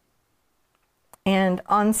 And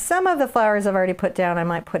on some of the flowers I've already put down, I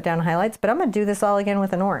might put down highlights, but I'm going to do this all again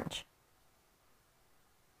with an orange.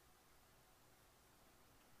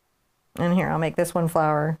 And here, I'll make this one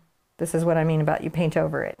flower. This is what I mean about you paint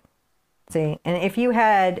over it. See? And if you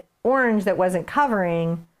had orange that wasn't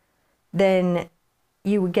covering, then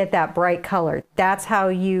you would get that bright color. That's how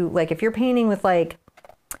you, like if you're painting with like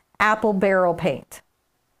apple barrel paint,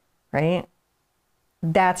 right?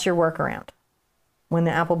 That's your workaround. When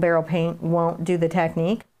the apple barrel paint won't do the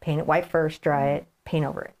technique, paint it white first, dry it, paint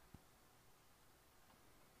over it.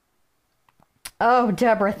 Oh,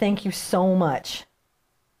 Deborah, thank you so much.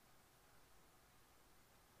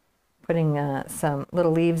 Putting some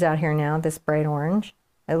little leaves out here now, this bright orange.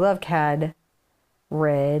 I love cad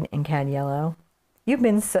red and cad yellow. You've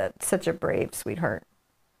been such a brave sweetheart.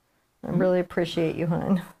 I really appreciate you,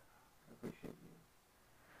 hon.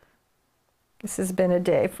 This has been a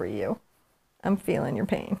day for you. I'm feeling your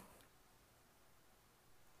pain.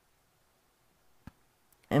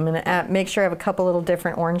 I'm going to make sure I have a couple little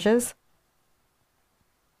different oranges.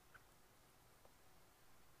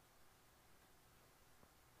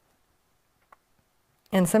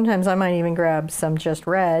 And sometimes I might even grab some just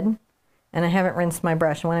red, and I haven't rinsed my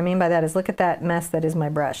brush. And what I mean by that is look at that mess that is my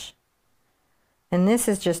brush. And this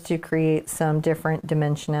is just to create some different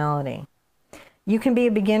dimensionality. You can be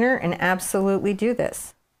a beginner and absolutely do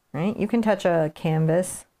this, right? You can touch a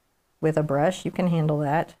canvas with a brush. You can handle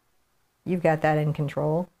that. You've got that in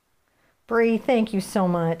control. Bree, thank you so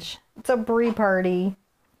much. It's a Bree party.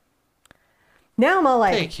 Now I'm all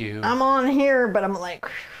like, thank you. I'm on here, but I'm like,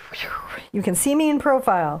 you can see me in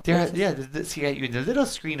profile. Yeah, see you in the little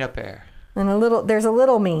screen up there. And there's a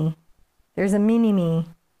little me. There's a mini me.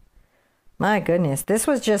 My goodness, this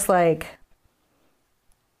was just like...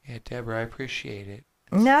 Yeah, Deborah, I appreciate it.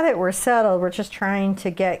 Now that we're settled, we're just trying to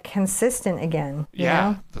get consistent again. Yeah,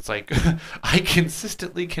 know? That's like, I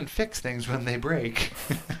consistently can fix things when they break.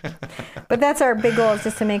 But that's our big goal, is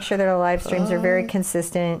just to make sure that our live streams are very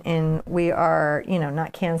consistent and we are,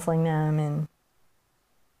 not canceling them. And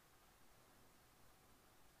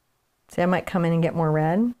see, I might come in and get more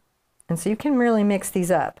red. And so you can really mix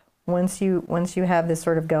these up once you have this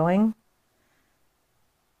sort of going.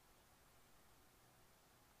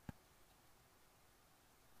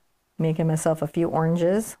 Making myself a few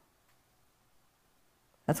oranges.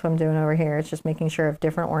 That's what I'm doing over here. It's just making sure I have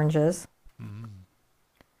different oranges. Mm.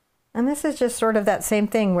 And this is just sort of that same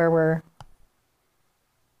thing where we're...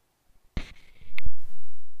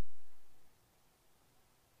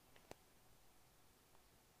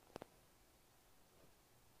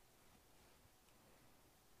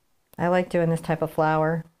 I like doing this type of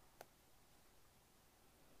flower.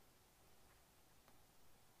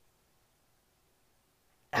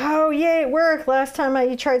 Oh, yay, it worked. Last time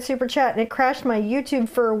you tried Super Chat and it crashed my YouTube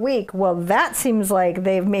for a week. Well, that seems like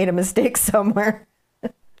they've made a mistake somewhere.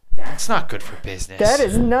 That's not good for business. That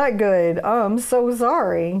is not good. Oh, I'm so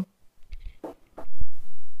sorry.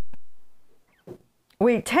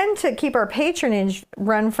 We tend to keep our patronage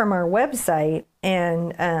run from our website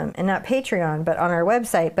and not Patreon, but on our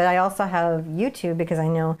website. But I also have YouTube because I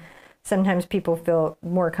know sometimes people feel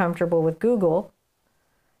more comfortable with Google,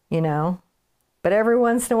 But every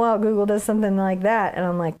once in a while, Google does something like that. And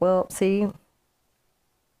I'm like, well, see.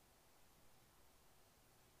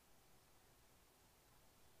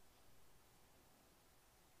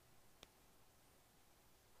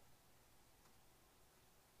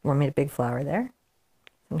 Want me to big flower there?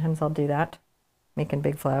 Sometimes I'll do that, making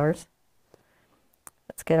big flowers.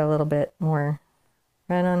 Let's get a little bit more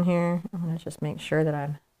red on here. I'm going to just make sure that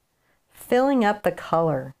I'm filling up the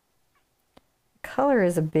color. Color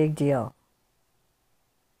is a big deal.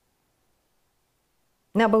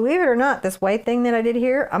 Now, believe it or not, this white thing that I did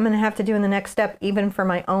here, I'm going to have to do in the next step, even for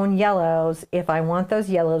my own yellows, if I want those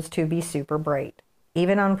yellows to be super bright,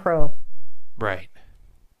 even on Pro. Right.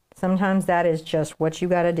 Sometimes that is just what you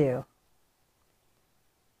got to do.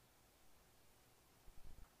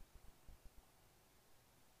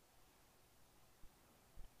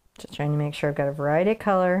 Just trying to make sure I've got a variety of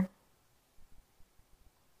color.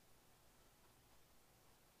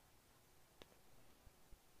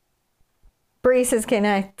 Bree says, can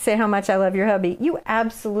I say how much I love your hubby? You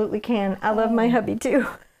absolutely can. I love my hubby too.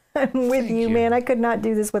 I'm with you, man. I could not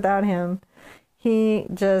do this without him. He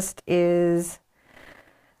just is...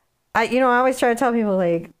 I always try to tell people,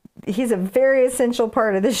 like, he's a very essential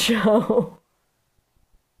part of the show.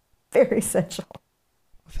 Very essential.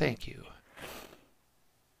 Thank you.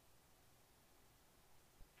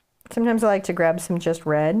 Sometimes I like to grab some just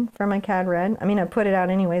red from my cad red. I mean, I put it out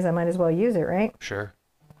anyways. I might as well use it, right? Sure.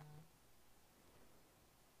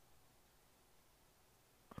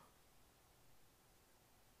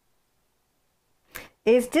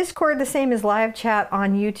 Is Discord the same as live chat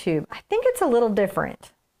on YouTube? I think it's a little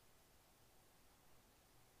different.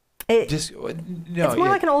 It's more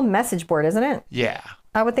like an old message board, isn't it? Yeah.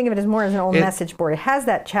 I would think of it as more as an old message board. It has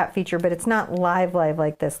that chat feature, but it's not live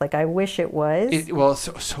like this. Like I wish it was.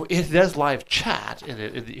 So it does live chat, and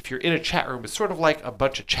if you're in a chat room, it's sort of like a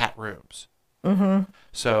bunch of chat rooms. Mm-hmm.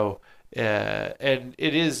 So and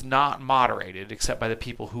it is not moderated except by the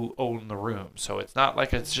people who own the room. So it's not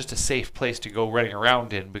like it's just a safe place to go running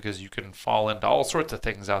around in, because you can fall into all sorts of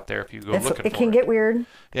things out there if you go looking for it. It can get weird.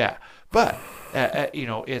 Yeah, but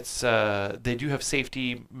it's they do have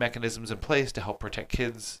safety mechanisms in place to help protect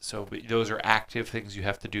kids. So those are active things you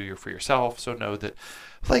have to do for yourself. So know that,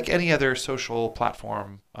 like any other social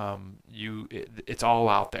platform, it's all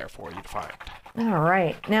out there for you to find. All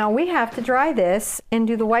right, now we have to dry this and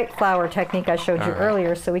do the white flower technique I showed you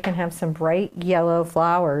earlier, so we can have some bright yellow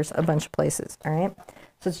flowers a bunch of places. All right,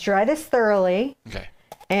 so let's dry this thoroughly. Okay.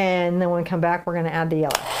 And then when we come back, we're going to add the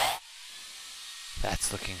yellow.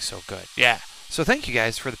 That's looking so good. Yeah. So thank you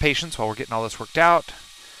guys for the patience while we're getting all this worked out,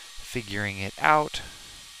 figuring it out,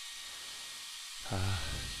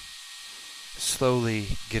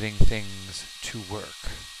 slowly getting things to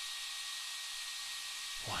work,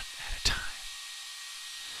 one at a time.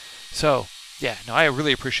 So yeah, no, I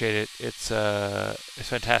really appreciate it. It's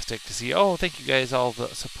fantastic to see. Oh, thank you guys, all the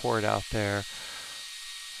support out there.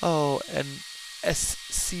 Oh, and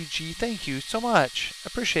SCG, thank you so much.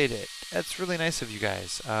 Appreciate it. That's really nice of you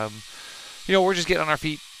guys. We're just getting on our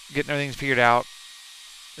feet, getting everything figured out.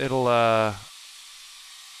 It'll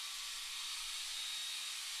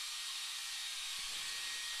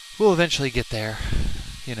we'll eventually get there,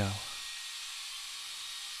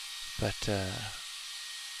 But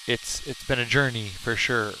it's been a journey for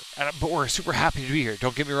sure. But we're super happy to be here.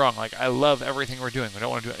 Don't get me wrong. Like, I love everything we're doing. We don't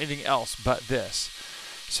want to do anything else but this.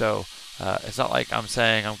 So it's not like I'm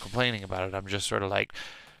saying I'm complaining about it. I'm just sort of like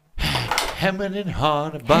hemming and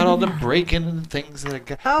hawing about all the breaking and things that I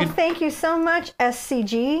got. Oh, thank you so much,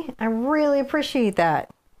 SCG. I really appreciate that.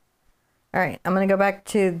 All right, I'm going to go back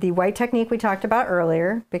to the white technique we talked about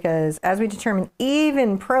earlier, because as we determined,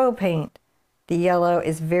 even pro paint, the yellow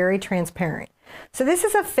is very transparent. So this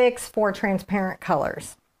is a fix for transparent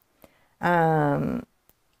colors.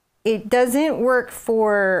 It doesn't work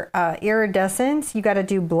for iridescence. You got to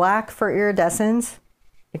do black for iridescence.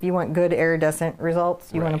 If you want good iridescent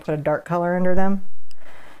results, you want to put a dark color under them.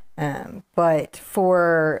 But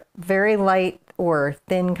for very light or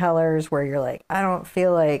thin colors where you're like, I don't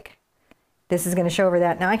feel like this is going to show over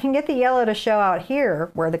that. Now I can get the yellow to show out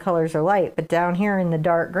here where the colors are light, but down here in the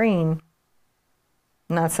dark green,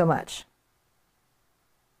 not so much.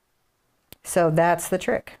 So that's the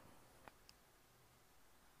trick.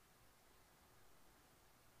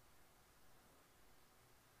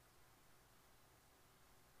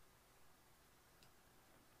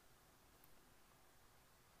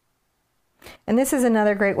 And this is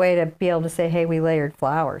another great way to be able to say, hey, we layered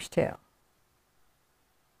flowers too.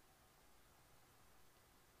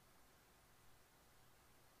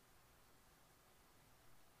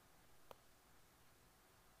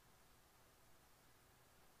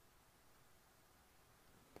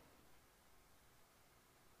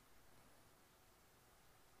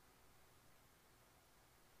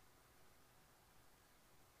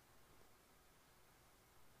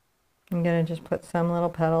 I'm going to just put some little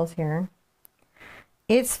petals here.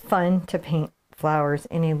 It's fun to paint flowers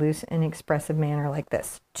in a loose and expressive manner like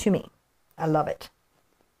this, to me. I love it.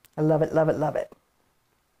 I love it, love it, love it.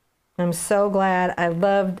 I'm so glad. I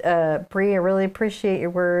loved, Bree, I really appreciate your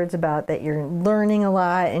words about that you're learning a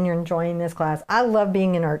lot and you're enjoying this class. I love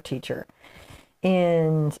being an art teacher.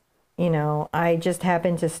 And, I just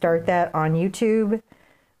happened to start that on YouTube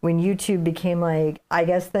when YouTube became like, I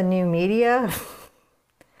guess, the new media.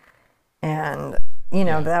 And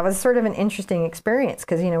that was sort of an interesting experience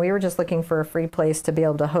because, we were just looking for a free place to be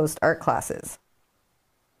able to host art classes.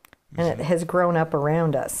 And it has grown up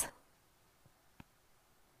around us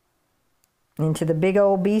into the big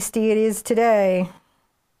old beastie it is today.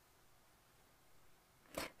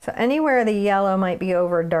 So anywhere the yellow might be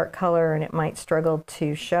over a dark color and it might struggle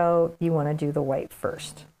to show, you want to do the white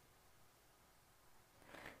first.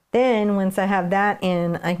 Then once I have that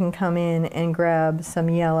in, I can come in and grab some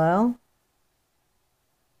yellow.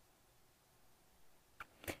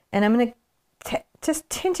 And I'm going to just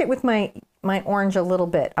tint it with my orange a little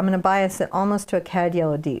bit. I'm going to bias it almost to a cad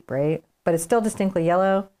yellow deep, right? But it's still distinctly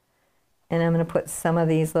yellow. And I'm going to put some of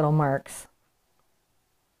these little marks.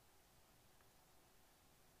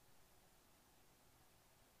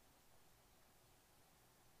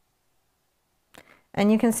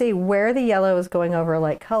 And you can see where the yellow is going over a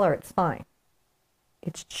light color, it's fine.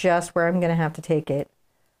 It's just where I'm going to have to take it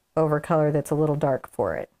over a color that's a little dark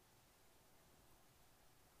for it.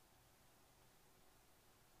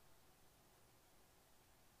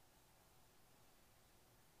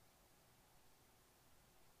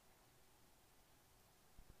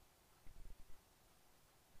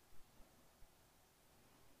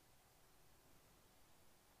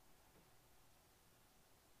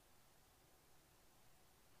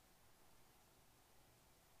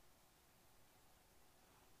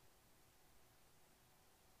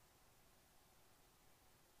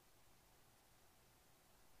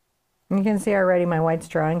 You can see already my white's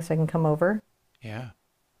drying, so I can come over. Yeah.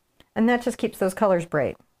 And that just keeps those colors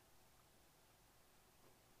bright.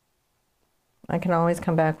 I can always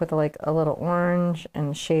come back with like a little orange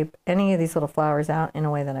and shape any of these little flowers out in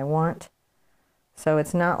a way that I want. So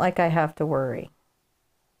it's not like I have to worry.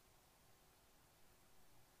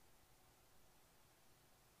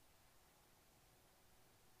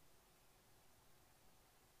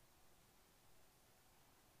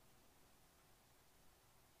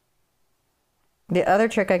 The other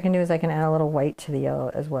trick I can do is I can add a little white to the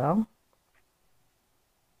yellow as well.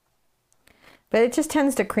 But it just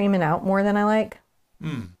tends to cream it out more than I like.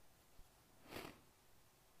 Mm.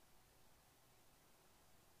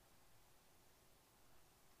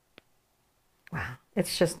 Wow.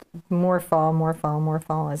 It's just more fall, more fall, more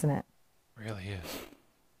fall, isn't it? Really is.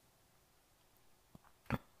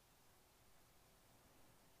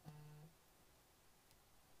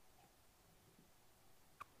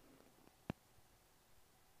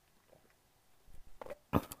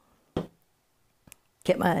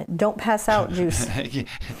 Get my don't pass out juice.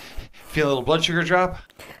 Feel a little blood sugar drop?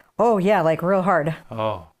 Oh, yeah, like real hard.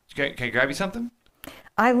 Oh. Can I grab you something?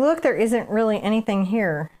 I look, there isn't really anything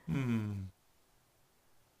here. Man,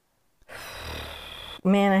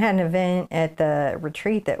 I had an event at the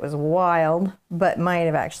retreat that was wild, but might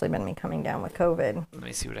have actually been me coming down with COVID. Let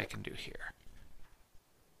me see what I can do here.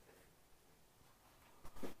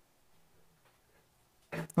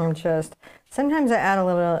 I'm just, sometimes I add a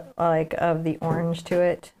little like of the orange to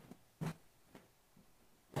it.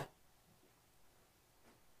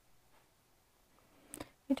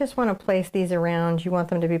 You just want to place these around. You want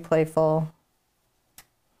them to be playful.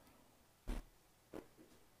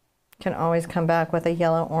 Can always come back with a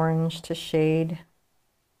yellow orange to shade,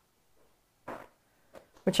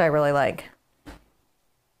 which I really like.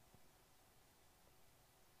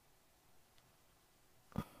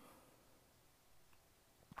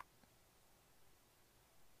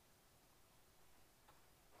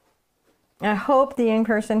 I hope the young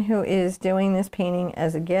person who is doing this painting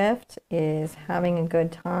as a gift is having a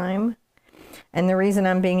good time. And the reason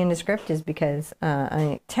I'm being indiscreet is because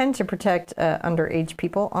I tend to protect underage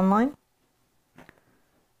people online.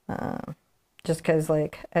 Just because,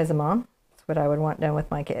 like, as a mom, it's what I would want done with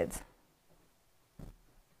my kids.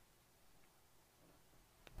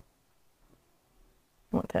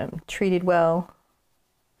 Want them treated well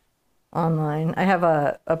online. I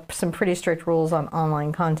have some pretty strict rules on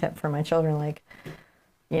online content for my children. Like,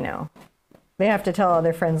 you know, they have to tell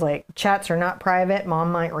other friends, like, chats are not private.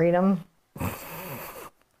 Mom might read them.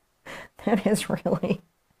 That has really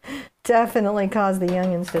definitely caused the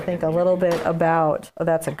youngins to think a little bit about, oh,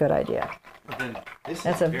 that's a good idea.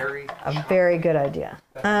 That's a very good idea.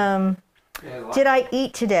 Did I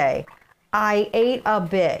eat today? I ate a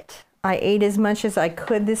bit. I ate as much as I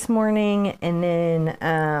could this morning, and then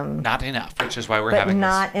not enough, which is why we're having this. But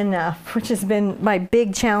not enough, which has been my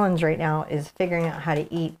big challenge right now, is figuring out how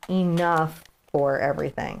to eat enough for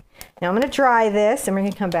everything. Now I'm going to try this, and we're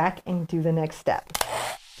going to come back and do the next step.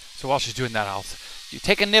 So while she's doing that, you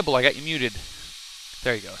take a nibble. I got you muted.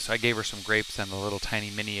 There you go. So I gave her some grapes and a little tiny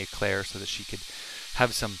mini eclair so that she could have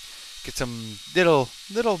get some little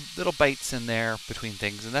bites in there between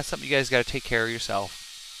things. And that's something you guys got to take care of yourself.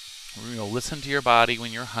 You know, listen to your body.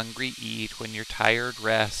 When you're hungry, eat. When you're tired,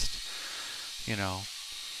 rest. You know,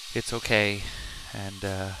 it's okay. And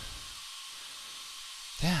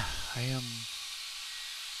yeah,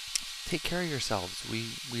 take care of yourselves.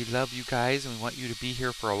 We love you guys, and we want you to be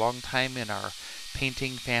here for a long time in our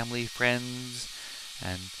painting family, friends,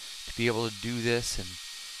 and to be able to do this. And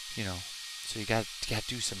you know, so you got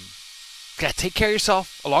to take care of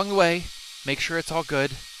yourself along the way. Make sure it's all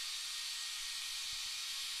good.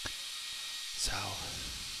 So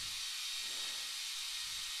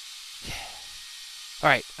yeah. All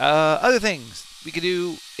right. Other things we could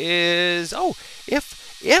do is,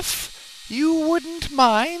 if you wouldn't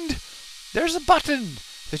mind, there's a button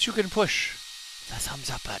that you can push. The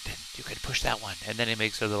thumbs up button. You can push that one, and then it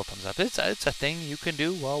makes a little thumbs up. It's a thing you can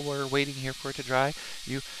do while we're waiting here for it to dry. If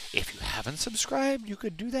you haven't subscribed, you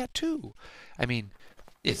could do that too. I mean,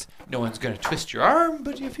 no one's gonna twist your arm,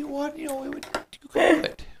 but if you want, you could do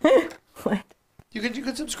it. What? You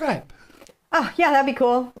could subscribe. Oh yeah, that'd be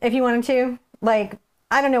cool if you wanted to. Like,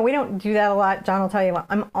 I don't know, we don't do that a lot. John will tell you,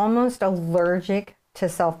 I'm almost allergic to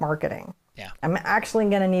self-marketing. Yeah. I'm actually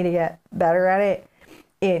gonna need to get better at it.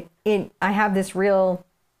 I have this real,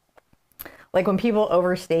 like, when people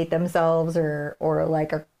overstate themselves or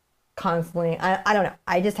like are constantly, I don't know.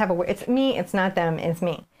 I just have it's me, it's not them, it's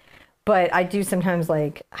me. But I do sometimes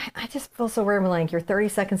like, I just feel so weird when like you're 30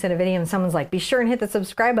 seconds in a video and someone's like, be sure and hit the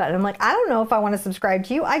subscribe button. I'm like, I don't know if I want to subscribe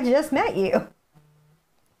to you. I just met you.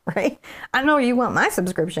 Right? I know you want my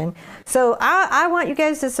subscription. So I want you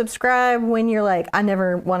guys to subscribe when you're like, I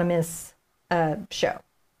never want to miss a show.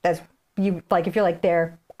 That's you, like, if you're like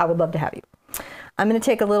there, I would love to have you. I'm going to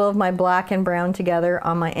take a little of my black and brown together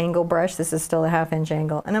on my angle brush. This is still a 1/2 inch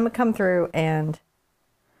angle. And I'm going to come through and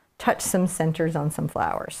touch some centers on some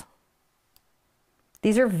flowers.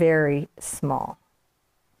 These are very small,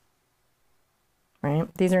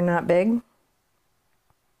 right? These are not big.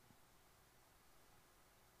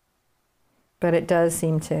 But it does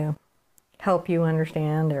seem to help you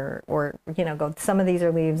understand or you know, go, some of these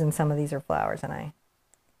are leaves and some of these are flowers, and I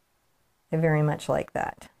very much like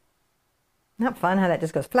that. Not fun how that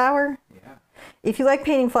just goes flower. Yeah. If you like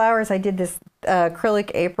painting flowers, I did this acrylic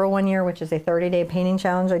April one year, which is a 30-day painting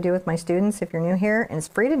challenge I do with my students if you're new here, and it's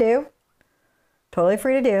free to do. Totally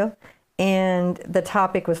free to do. And the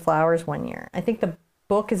topic was flowers one year. I think the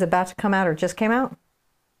book is about to come out or just came out.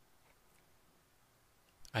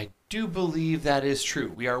 I do believe that is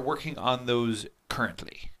true. We are working on those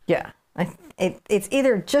currently. Yeah. It's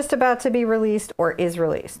either just about to be released or is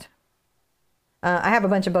released. I have a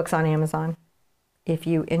bunch of books on Amazon if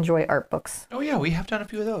you enjoy art books. Oh, yeah, we have done a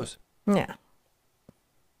few of those. Yeah.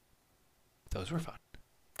 Those were fun.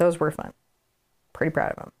 Those were fun. Pretty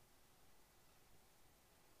proud of them.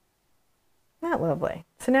 Not lovely.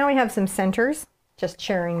 So now we have some centers. Just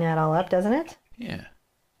cheering that all up, doesn't it? Yeah.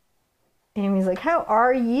 Amy's like, how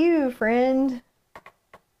are you, friend?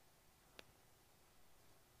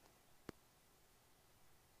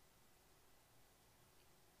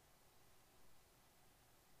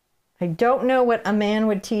 I don't know what a man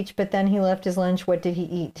would teach, but then he left his lunch. What did he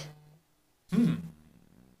eat?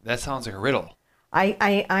 That sounds like a riddle. I'm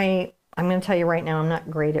going to tell you right now, I'm not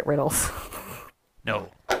great at riddles. No.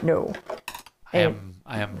 No. I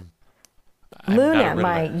am Luna,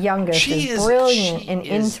 my youngest, is brilliant and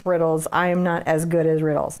into riddles. I am not as good as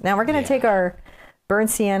riddles. Now we're going to take our burnt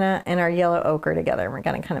sienna and our yellow ochre together, and we're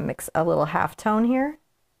going to kind of mix a little half tone here.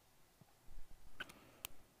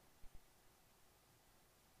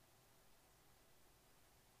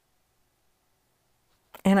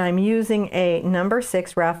 And I'm using a number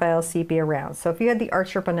 6 Raphael sepia round. So if you had the Art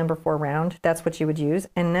Sherpa number 4 round, that's what you would use.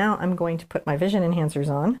 And now I'm going to put my vision enhancers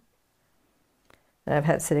on that I've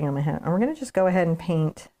had sitting on my hand. And we're going to just go ahead and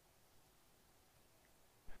paint.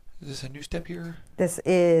 Is this a new step here? This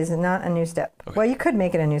is not a new step. Okay. Well, you could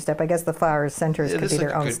make it a new step. I guess the flowers centers could be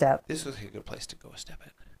their own step. This is a good place to go step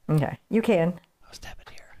it. Okay, you can. I'll step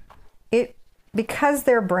it here. Because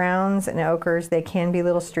they're browns and ochres, they can be a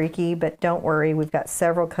little streaky, but don't worry. We've got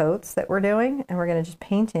several coats that we're doing, and we're going to just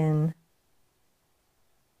paint in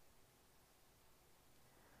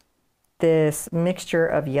this mixture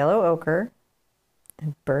of yellow ochre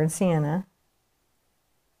and burnt sienna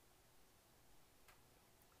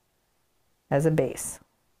as a base.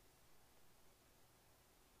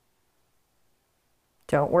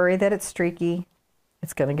 Don't worry that it's streaky.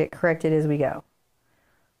 It's going to get corrected as we go.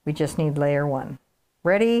 We just need layer 1.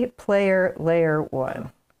 Ready, player, layer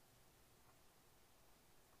 1.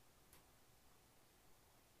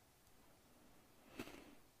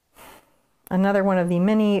 Another one of the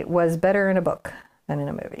many was better in a book than in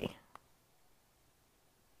a movie.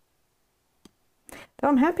 Though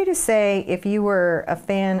I'm happy to say, if you were a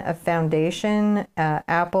fan of foundation,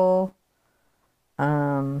 Apple,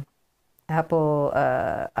 I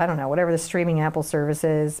don't know, whatever the streaming Apple service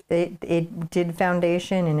is, it did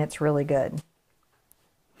foundation and it's really good.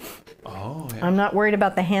 Oh, yeah. I'm not worried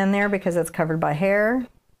about the hand there because it's covered by hair.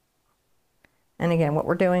 And again, what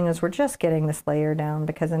we're doing is we're just getting this layer down,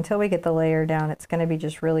 because until we get the layer down, it's going to be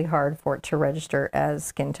just really hard for it to register as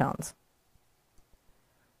skin tones.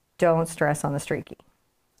 Don't stress on the streaky.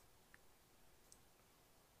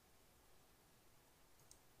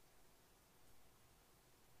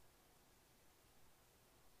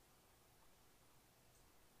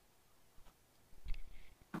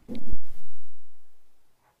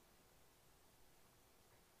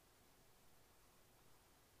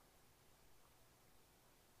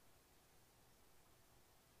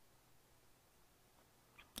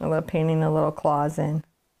 I love painting the little claws in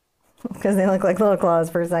because they look like little claws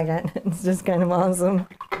for a second. It's just kind of awesome.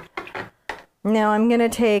 Now I'm going to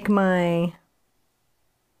take my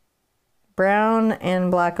brown and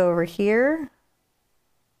black over here.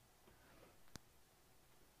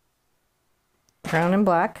 Brown and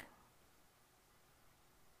black.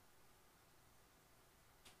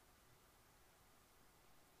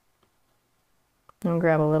 And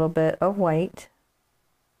grab a little bit of white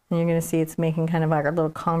And you're going to see it's making kind of like a little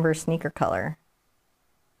Converse sneaker color.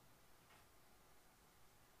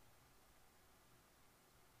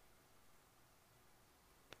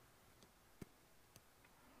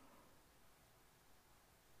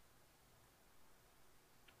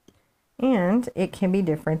 And it can be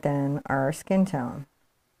different than our skin tone.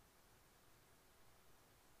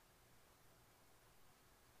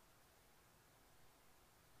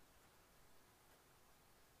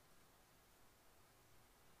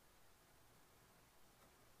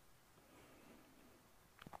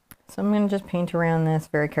 So I'm going to just paint around this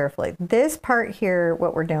very carefully. This part here,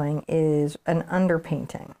 what we're doing is an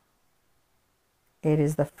underpainting. It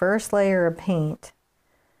is the first layer of paint.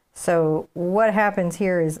 So what happens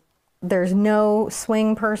here is there's no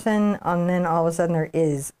swing person, and then all of a sudden there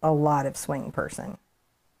is a lot of swing person.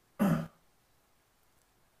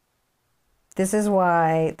 This is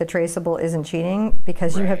why the traceable isn't cheating,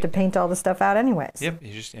 because you have to paint all the stuff out anyways. Yep, I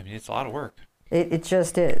mean, it's a lot of work. It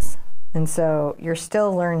just is. And so you're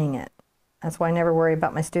still learning it. That's why I never worry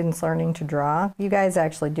about my students learning to draw. You guys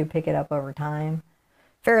actually do pick it up over time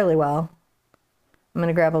fairly well. I'm going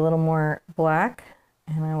to grab a little more black,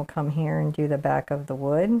 and I will come here and do the back of the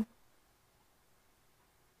wood.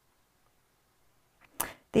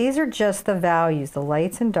 These are just the values, the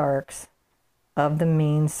lights and darks of the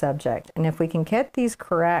main subject. And if we can get these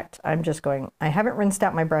correct, I haven't rinsed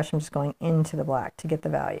out my brush, I'm just going into the black to get the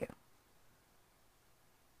value.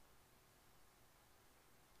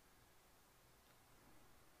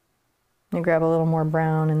 I'm going to grab a little more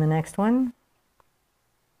brown in the next one.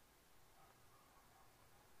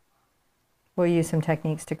 We'll use some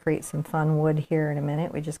techniques to create some fun wood here in a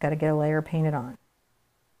minute. We just got to get a layer painted on.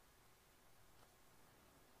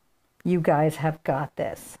 You guys have got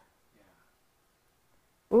this.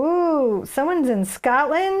 Ooh, someone's in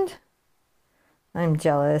Scotland? I'm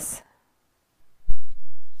jealous.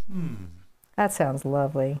 That sounds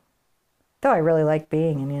lovely. Though I really like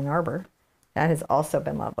being in Ann Arbor. That has also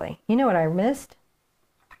been lovely. You know what I missed?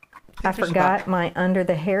 I forgot my under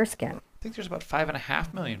the hair skin. I think there's about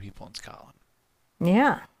 5.5 million people in Scotland.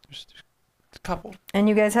 Yeah. There's a couple. And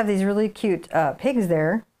you guys have these really cute pigs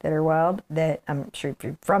there that are wild, that I'm sure if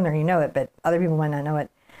you're from there you know it, but other people might not know it.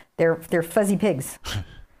 They're fuzzy pigs.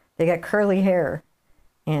 They got curly hair,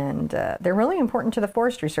 and they're really important to the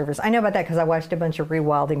Forestry Service. I know about that because I watched a bunch of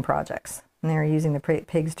rewilding projects, and they're using the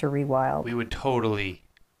pigs to rewild. We would totally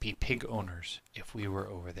be pig owners if we were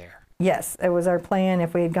over there. Yes, it was our plan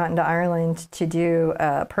if we had gotten to Ireland to do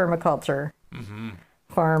a permaculture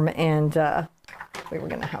farm, and we were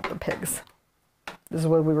going to have the pigs. This is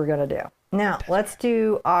what we were going to do. Now, let's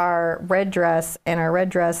do our red dress, and our red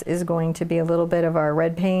dress is going to be a little bit of our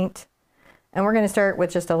red paint. And we're going to start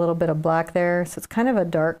with just a little bit of black there. So it's kind of a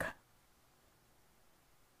dark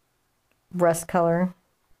rust color.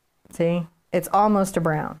 See? It's almost a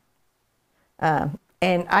brown.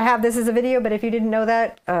 And I have this as a video, but if you didn't know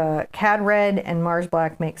that, Cad Red and Mars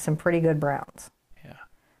Black make some pretty good browns. Yeah.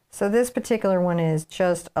 So this particular one is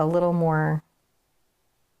just a little more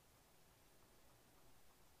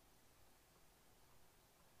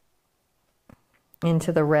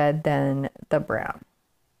into the red than the brown.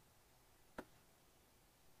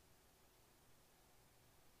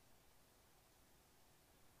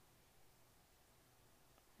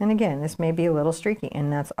 And again, this may be a little streaky,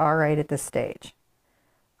 and that's all right at this stage.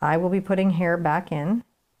 I will be putting hair back in.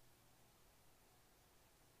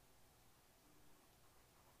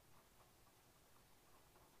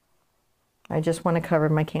 I just want to cover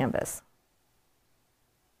my canvas.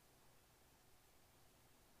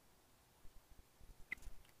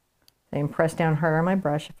 I can press down hard on my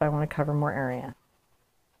brush if I want to cover more area.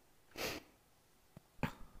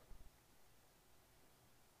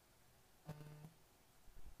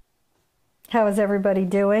 How is everybody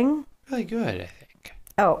doing? Really good, I think.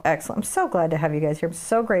 Oh, excellent. I'm so glad to have you guys here. I'm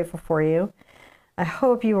so grateful for you. I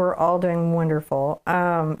hope you are all doing wonderful.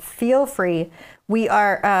 Feel free. We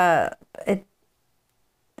are,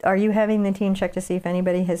 are you having the team check to see if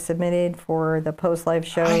anybody has submitted for the post-live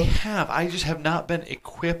show? I have. I just have not been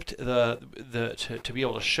equipped to be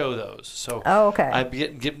able to show those. So oh, okay. I'm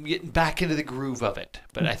getting back into the groove of it.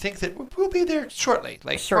 But I think that we'll be there shortly.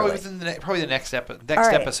 Like shortly. Probably within probably the next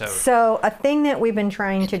Right. episode. So a thing that we've been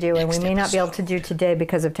trying to do, and we may not be able to do today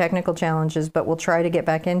because of technical challenges, but we'll try to get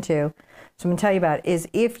back into, so I'm going to tell you about, is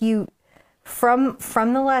if you, from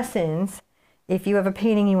the lessons, if you have a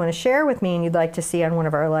painting you want to share with me and you'd like to see on one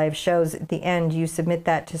of our live shows, at the end you submit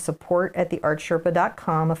that to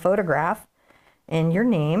support@theartsherpa.com, a photograph and your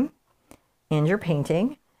name and your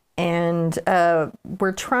painting. And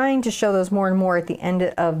we're trying to show those more and more at the end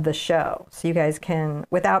of the show. So you guys can,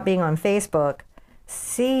 without being on Facebook,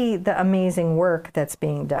 see the amazing work that's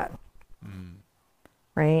being done.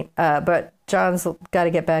 Right? But John's got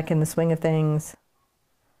to get back in the swing of things,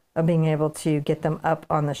 of being able to get them up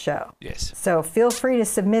on the show. Yes. So feel free to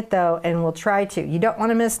submit, though, and we'll try to. You don't want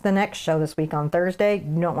to miss the next show this week on Thursday.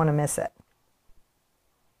 You don't want to miss it.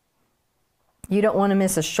 You don't want to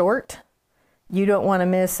miss a short. You don't want to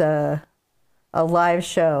miss a live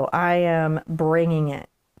show. I am bringing it.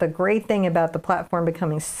 The great thing about the platform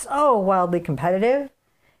becoming so wildly competitive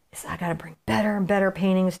is I got to bring better and better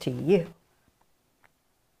paintings to you.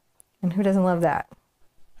 And who doesn't love that?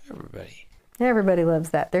 Everybody. Everybody loves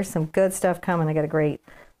that. There's some good stuff coming. I got a great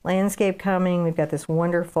landscape coming. We've got this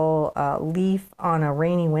wonderful leaf on a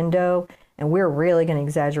rainy window, and we're really going to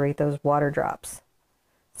exaggerate those water drops.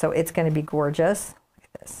 So it's going to be gorgeous. Look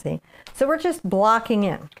at this, see? So we're just blocking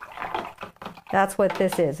in. That's what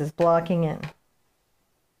this is blocking in.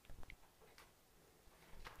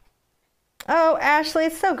 Oh, Ashley,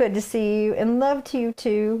 it's so good to see you, and love to you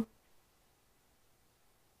too.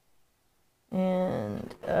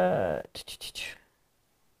 And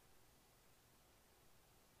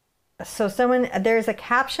so there's a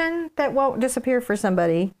caption that won't disappear for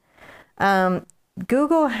somebody.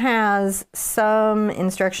 Google has some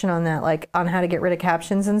instruction on that, like on how to get rid of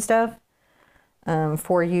captions and stuff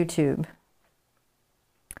for YouTube.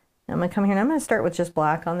 Now I'm gonna come here and I'm gonna start with just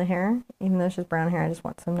black on the hair, even though it's just brown hair. I just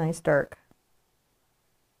want some nice dark.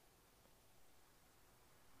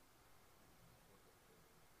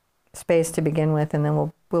 Space to begin with, and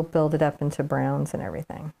then we'll build it up into browns and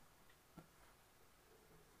everything.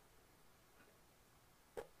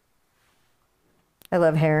 I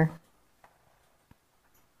love hair.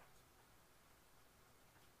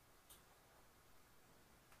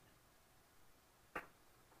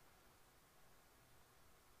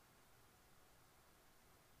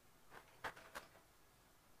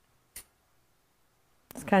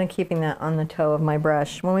 Just kind of keeping that on the toe of my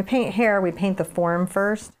brush. When we paint hair, we paint the form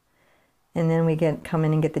first, and then we come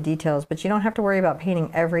in and get the details, but you don't have to worry about painting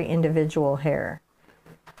every individual hair.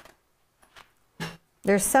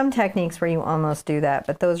 There's some techniques where you almost do that,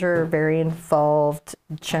 but those are very involved,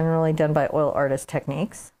 generally done by oil artist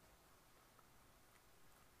techniques.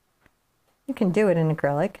 You can do it in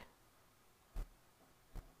acrylic.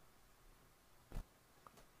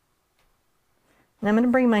 And I'm going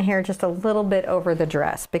to bring my hair just a little bit over the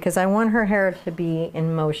dress because I want her hair to be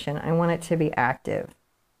in motion. I want it to be active.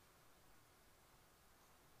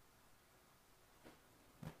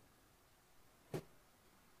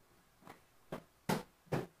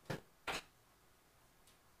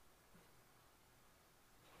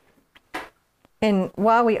 And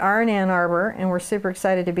while we are in Ann Arbor and we're super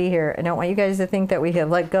excited to be here, I don't want you guys to think that we have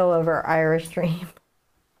let go of our Irish dream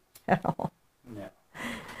at all. No.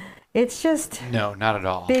 It's just No, not at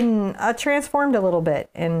all. been transformed a little bit.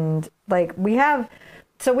 And like we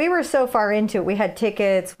were so far into it. We had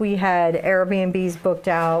tickets, we had Airbnbs booked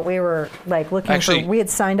out. We were like we had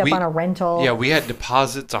signed up on a rental. Yeah, we had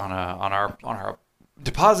deposits on our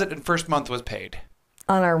deposit, and first month was paid.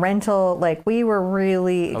 On our rental, like we were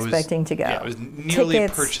really expecting to go. Yeah, I was nearly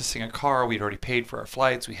Tickets. purchasing a car. We'd already paid for our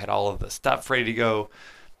flights. We had all of the stuff ready to go.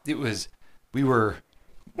 It was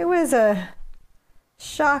a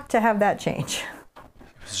shock to have that change.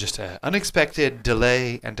 It was just an unexpected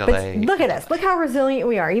delay. But look at us. Look how resilient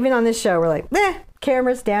we are. Even on this show, we're like,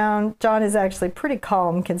 camera's down. John is actually pretty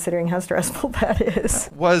calm considering how stressful that is.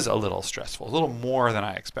 It was a little stressful, a little more than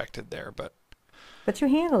I expected there, but you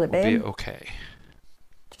handled it, we'll babe. be okay.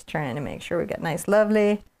 Just trying to make sure we got nice,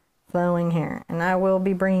 lovely, flowing hair. And I will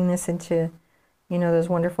be bringing this into, those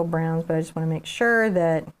wonderful browns, but I just want to make sure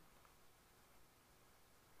that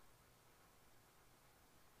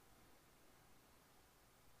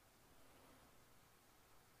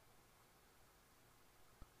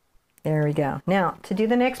there we go. Now, to do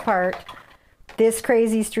the next part, this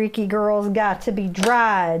crazy streaky girl's got to be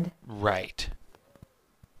dried. Right.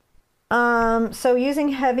 So using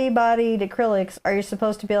heavy-bodied acrylics, are you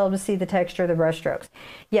supposed to be able to see the texture of the brush strokes?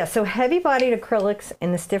 Yeah, so heavy-bodied acrylics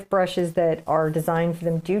and the stiff brushes that are designed for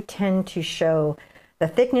them do tend to show the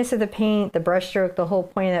thickness of the paint, the brush stroke. The whole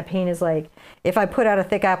point of that paint is like, if I put out a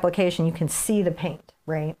thick application, you can see the paint,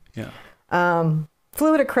 right? Yeah.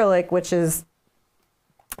 Fluid acrylic, which is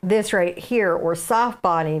this right here, or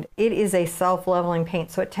soft-bodied, it is a self-leveling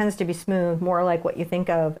paint, so it tends to be smooth, more like what you think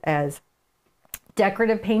of as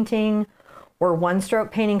decorative painting or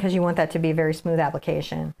one-stroke painting, because you want that to be a very smooth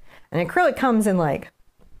application. And acrylic comes in like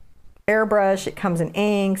airbrush, it comes in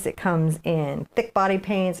inks, it comes in thick body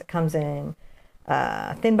paints, it comes in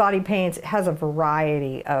thin body paints. It has a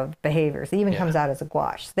variety of behaviors. It even comes out as a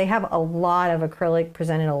gouache. So they have a lot of acrylic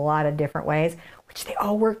presented a lot of different ways, which they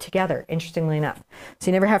all work together, interestingly enough. So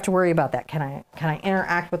you never have to worry about that. Can I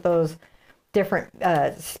interact with those different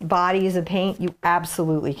bodies of paint? You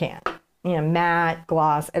absolutely can. You know, matte,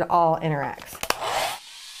 gloss, it all interacts.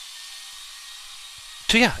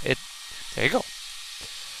 So yeah, there you go.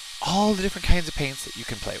 All the different kinds of paints that you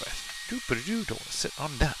can play with. Don't want to sit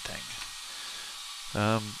on that thing.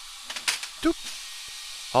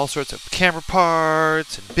 All sorts of camera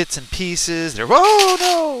parts and bits and pieces. They're, oh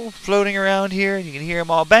no, floating around here, and you can hear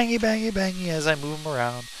them all bangy, bangy, bangy as I move them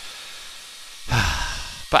around.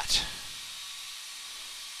 But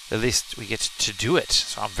at least we get to do it.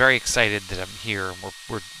 So I'm very excited that I'm here and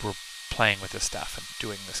we're playing with this stuff and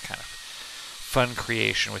doing this kind of fun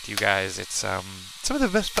creation with you guys. It's some of the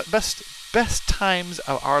best times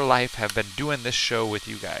of our life have been doing this show with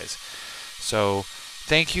you guys. So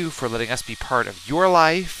thank you for letting us be part of your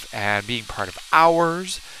life and being part of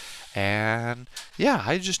ours. And yeah,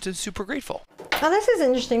 I just am super grateful. Now this is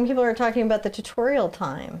interesting. People are talking about the tutorial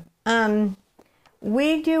time.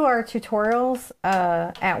 We do our tutorials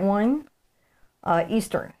at 1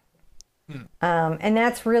 Eastern. And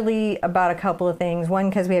that's really about a couple of things. One,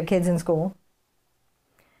 because we have kids in school.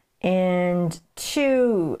 And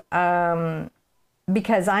 2,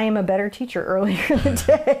 because I am a better teacher earlier in the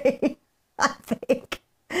day, I think.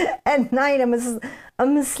 At night, I'm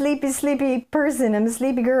a sleepy person. I'm a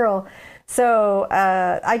sleepy girl. So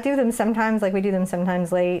I do them sometimes, like we do them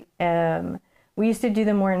sometimes late. We used to do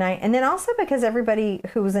them more at night. And then also because everybody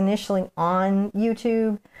who was initially on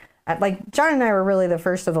YouTube, like John and I were really the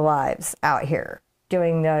first of the lives out here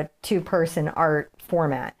doing the 2-person art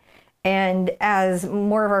format. And as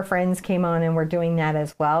more of our friends came on and were doing that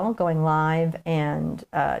as well, going live and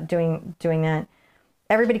doing that,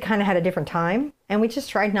 everybody kind of had a different time. And we just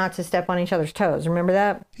tried not to step on each other's toes. Remember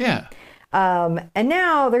that? Yeah. And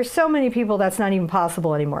now there's so many people that's not even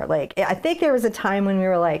possible anymore. Like, I think there was a time when we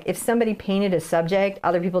were like, if somebody painted a subject,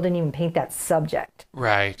 other people didn't even paint that subject.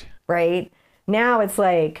 Right. Right? Now it's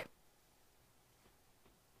like,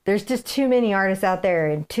 there's just too many artists out there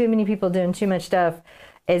and too many people doing too much stuff.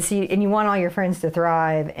 And you want all your friends to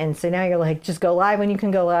thrive. And so now you're like, just go live when you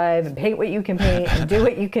can go live and paint what you can paint and do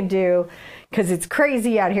what you can do. Because it's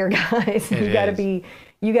crazy out here, guys. You got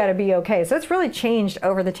to be okay. So it's really changed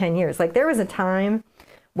over the 10 years. Like there was a time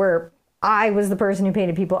where I was the person who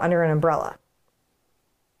painted people under an umbrella.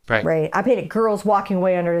 Right. I painted girls walking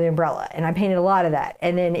away under the umbrella. And I painted a lot of that.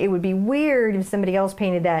 And then it would be weird if somebody else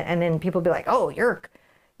painted that. And then people would be like, oh,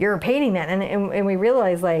 you're painting that. And we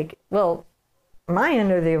realized like, well, my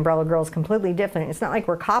under the umbrella girl is completely different. It's not like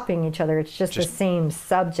we're copying each other. It's just the same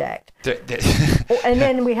subject. And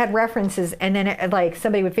then we had references, and then like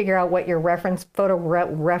somebody would figure out what your reference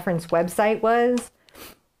reference website was,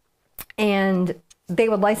 and they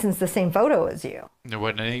would license the same photo as you. There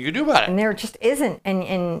wasn't anything you could do about it. And there just isn't.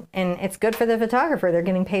 And it's good for the photographer. They're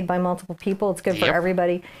getting paid by multiple people. It's good for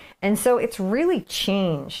everybody. And so it's really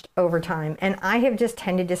changed over time. And I have just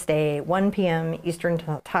tended to stay 1 p.m. Eastern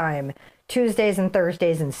time, Tuesdays and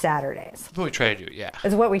Thursdays and Saturdays. That's what we try to do, yeah.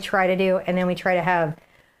 Is what we try to do. And then we try to have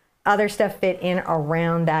other stuff fit in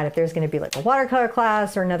around that. If there's going to be like a watercolor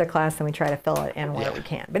class or another class, then we try to fill it in where we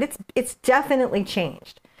can. But it's definitely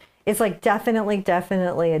changed. It's like definitely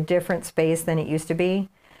a different space than it used to be.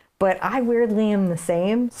 But I weirdly am the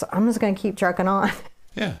same. So I'm just going to keep trucking on.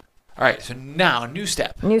 Yeah. All right. So now, new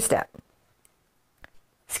step. New step.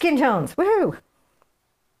 Skin tones. Woohoo!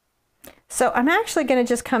 So I'm actually going to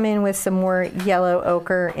just come in with some more yellow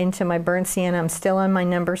ochre into my burnt sienna. I'm still on my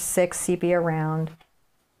number 6 sepia round.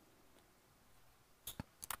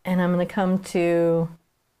 And I'm going to come to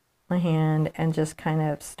my hand and just kind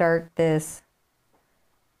of start this.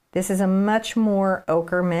 This is a much more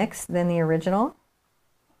ochre mix than the original.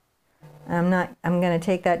 I'm going to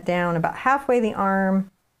take that down about halfway the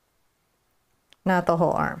arm, not the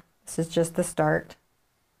whole arm. This is just the start.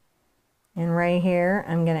 And right here,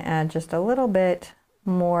 I'm going to add just a little bit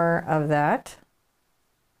more of that.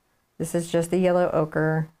 This is just the yellow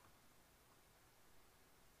ochre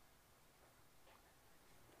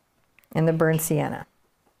and the burnt sienna.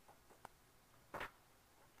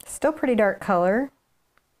 Still pretty dark color,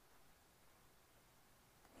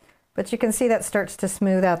 but you can see that starts to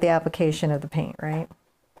smooth out the application of the paint, right?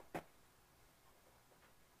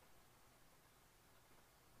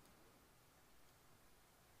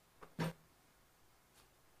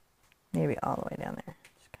 Maybe all the way down there.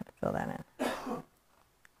 Just kind of fill that in.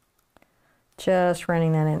 Just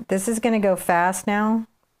running that in. This is going to go fast now.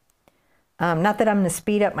 Not that I'm going to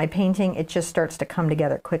speed up my painting, it just starts to come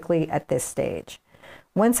together quickly at this stage.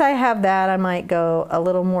 Once I have that, I might go a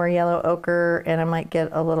little more yellow ochre and I might get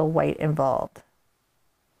a little white involved.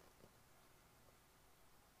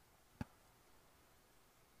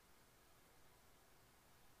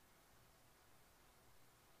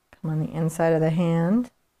 Come on the inside of the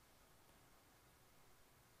hand.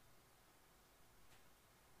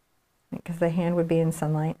 Because the hand would be in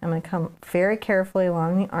sunlight. I'm going to come very carefully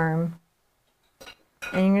along the arm.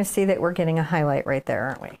 And you're going to see that we're getting a highlight right there,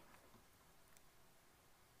 aren't we?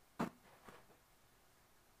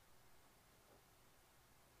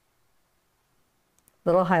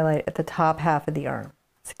 Little highlight at the top half of the arm.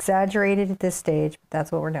 It's exaggerated at this stage, but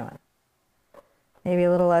that's what we're doing. Maybe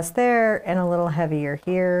a little less there and a little heavier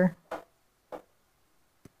here.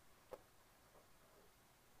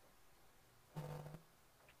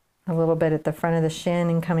 A little bit at the front of the shin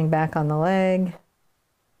and coming back on the leg.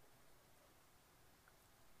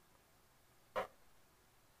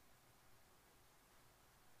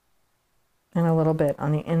 And a little bit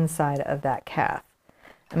on the inside of that calf.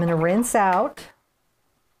 I'm going to rinse out.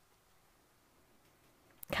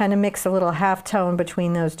 Kind of mix a little half tone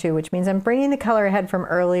between those two, which means I'm bringing the color I had from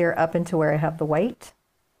earlier up into where I have the white.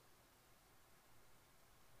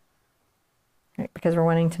 Right, because we're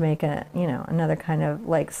wanting to make a, you know, another kind of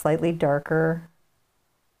like slightly darker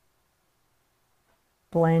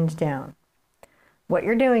blend down. What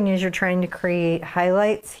you're doing is you're trying to create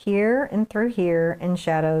highlights here and through here and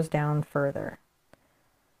shadows down further.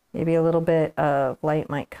 Maybe a little bit of light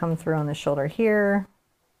might come through on the shoulder here.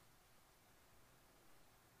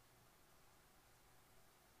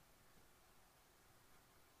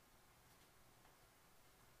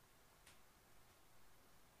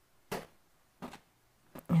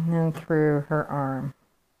 And then through her arm.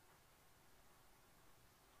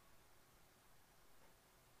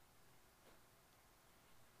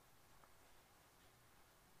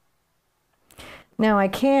 Now I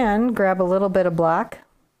can grab a little bit of black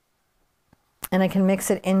and I can mix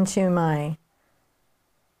it into my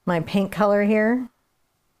paint color here.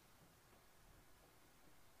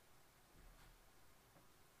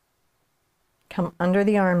 Come under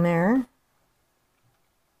the arm there.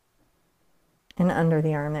 And under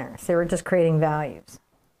the arm there. So we're just creating values.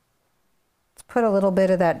 Let's put a little bit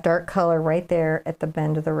of that dark color right there at the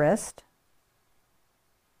bend of the wrist.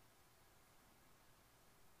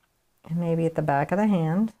 And maybe at the back of the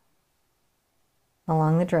hand,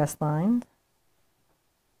 along the dress line.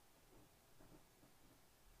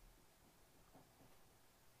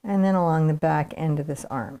 And then along the back end of this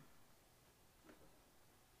arm.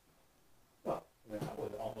 Well, that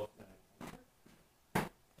was almost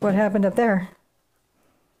What happened up there?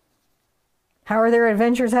 How are their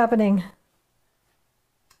adventures happening?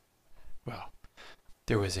 Well,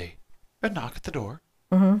 there was a knock at the door.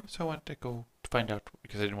 Mm-hmm. So I went to go to find out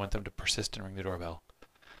because I didn't want them to persist and ring the doorbell.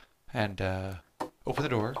 And open the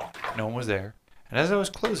door. No one was there. And as I was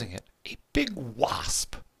closing it, a big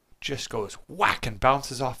wasp just goes whack and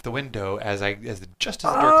bounces off the window just as the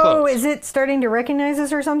door closed. Oh, is it starting to recognize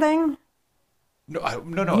us or something? No.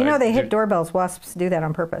 You know they hit doorbells. Wasps do that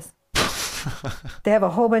on purpose. They have a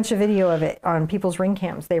whole bunch of video of it on people's ring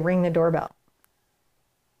cams. They ring the doorbell.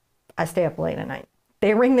 I stay up late at night.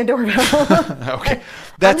 They ring the doorbell. Okay.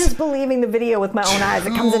 I'm just believing the video with my own eyes.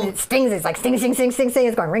 It comes in, it stings. It's like sting, sting, sting, sting, sting.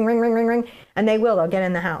 It's going ring, ring, ring, ring, ring. And they'll get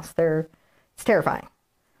in the house. It's terrifying.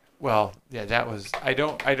 Well, yeah, that was, I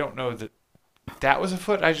don't know that was a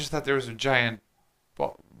foot. I just thought there was a giant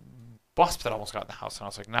wasp that almost got in the house. And I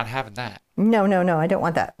was like, not having that. No, I don't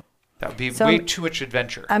want that. That would be way too much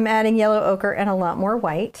adventure. I'm adding yellow ochre and a lot more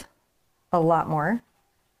white. A lot more.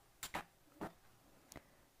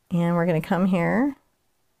 And we're going to come here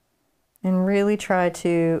and really try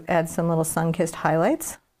to add some little sun-kissed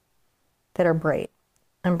highlights that are bright.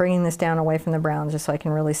 I'm bringing this down away from the brown just so I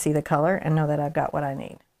can really see the color and know that I've got what I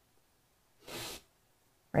need.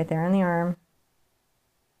 Right there on the arm.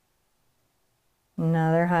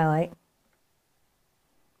 Another highlight.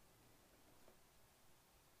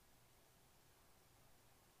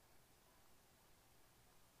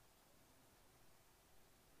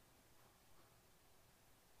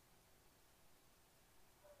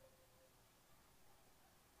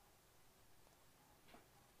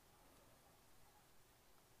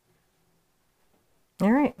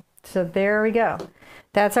 All right, so there we go.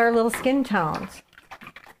 That's our little skin tones.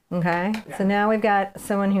 Okay, so now we've got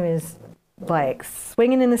someone who is like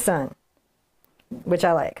swinging in the sun, which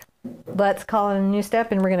I like. Let's call it a new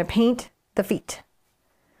step and we're gonna paint the feet,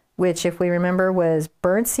 which if we remember was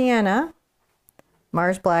burnt sienna,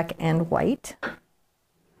 Mars black and white.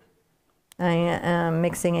 I am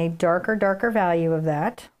mixing a darker value of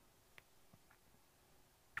that.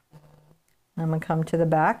 I'm going to come to the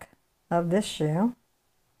back of this shoe.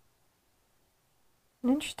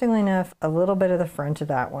 Interestingly enough, a little bit of the front of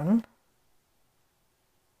that one.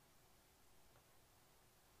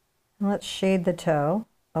 And let's shade the toe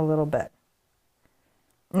a little bit.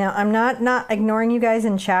 Now, I'm not ignoring you guys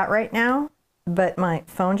in chat right now, but my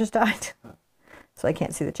phone just died, so I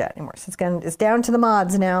can't see the chat anymore. So it's down to the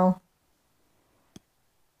mods now.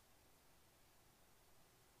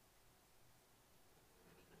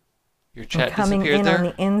 Your chat coming disappeared in there? on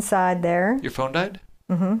the inside there. Your phone died?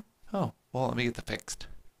 Mm-hmm. Oh, well, let me get that fixed.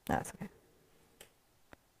 That's okay.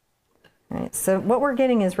 All right, so what we're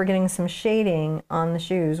getting is we're getting some shading on the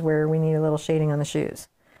shoes where we need a little shading on the shoes.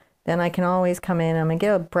 Then I can always come in, I'm going to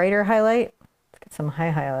get a brighter highlight. Let's get some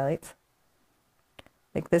high highlights.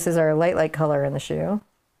 Like this is our light color in the shoe.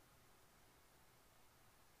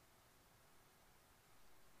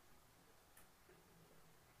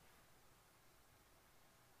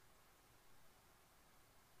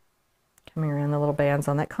 Coming around the little bands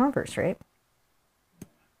on that Converse, right?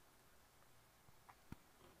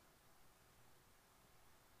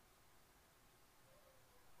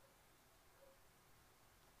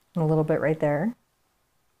 A little bit right there.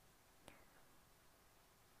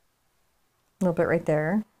 A little bit right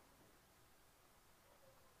there.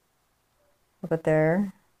 A little bit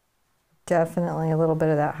there. Definitely a little bit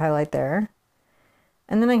of that highlight there.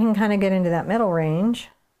 And then I can kind of get into that middle range.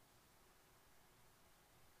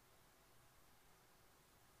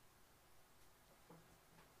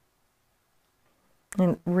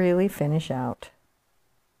 And really finish out.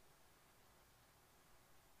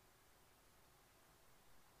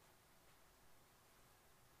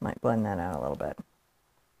 Might blend that out a little bit.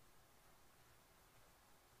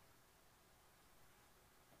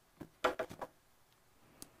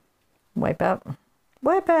 Wipe out.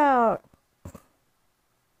 Wipe out! If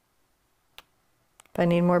I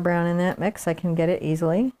need more brown in that mix, I can get it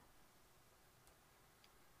easily.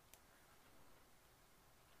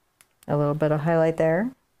 A little bit of highlight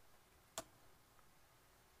there.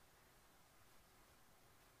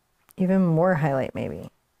 Even more highlight maybe.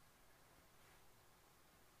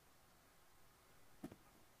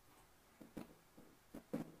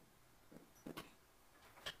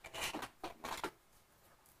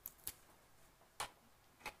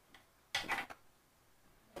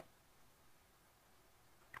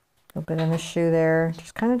 A little bit in the shoe there.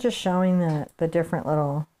 Just kind of just showing the different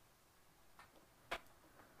little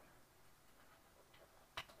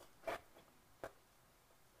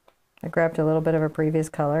I grabbed a little bit of a previous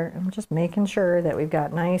color. I'm just making sure that we've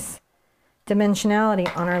got nice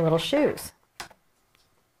dimensionality on our little shoes.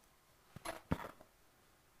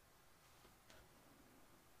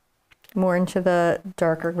 More into the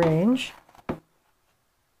darker range. A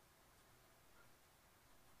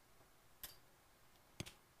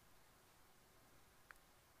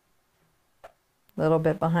little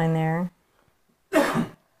bit behind there.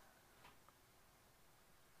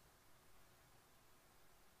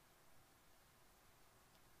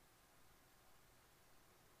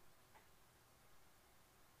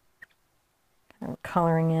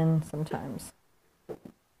 Coloring in sometimes.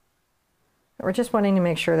 We're just wanting to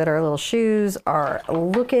make sure that our little shoes are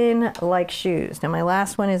looking like shoes. Now my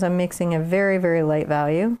last one is I'm mixing a very, very light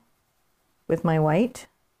value with my white,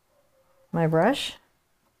 my brush.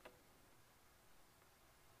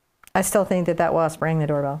 I still think that wasp rang the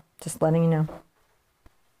doorbell. Just letting you know.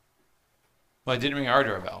 Well, I didn't ring our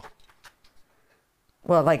doorbell.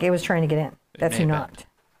 Well, like it was trying to get in. That's who knocked.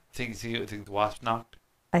 Think the wasp knocked?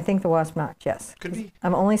 I think the wasp knocked, yes. Could be.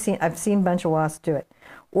 I've seen a bunch of wasps do it.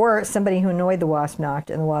 Or somebody who annoyed the wasp knocked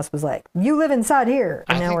and the wasp was like, "You live inside here,"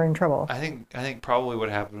 and now we're in trouble. I think probably what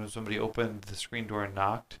happened was somebody opened the screen door and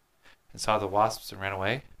knocked and saw the wasps and ran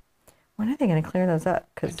away. When are they going to clear those up?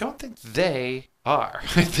 I don't think they are.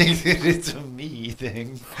 I think it's a me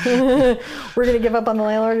thing. We're going to give up on the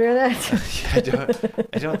landlord doing that?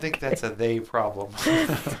 I don't think that's a they problem.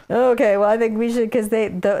 Okay, well I think we should, because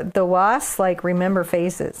the wasps like remember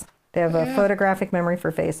faces. They have a photographic memory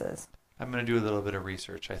for faces. I'm going to do a little bit of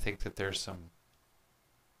research. I think that there's some...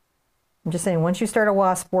 I'm just saying, once you start a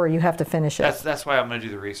wasp war, you have to finish it. That's why I'm going to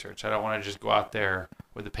do the research. I don't want to just go out there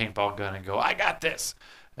with a paintball gun and go, I got this.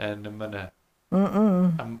 And I'm going to...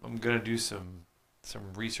 I'm going to do some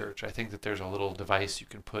research. I think that there's a little device you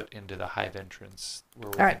can put into the hive entrance.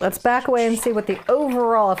 All right, let's back away and see what the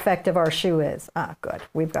overall effect of our shoe is. Ah, good.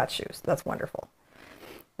 We've got shoes. That's wonderful.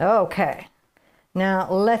 Okay. Now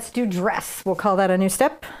let's do dress. We'll call that a new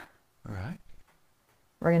step. All right.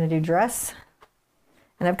 We're going to do dress.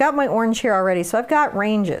 And I've got my orange here already, so I've got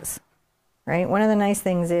ranges. right? One of the nice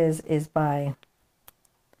things is by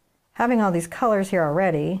having all these colors here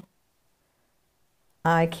already,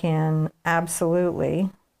 I can absolutely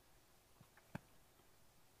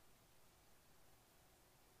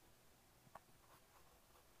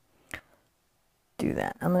do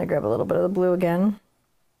that. I'm going to grab a little bit of the blue again.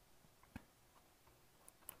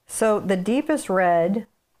 So the deepest red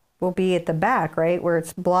will be at the back, right, where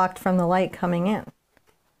it's blocked from the light coming in.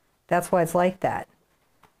 That's why it's like that.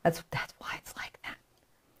 That's why it's like that.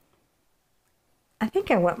 I think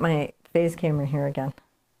I want my phase camera here again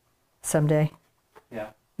someday. Yeah.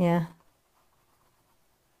 Yeah.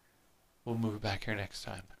 We'll move it back here next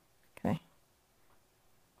time. Okay.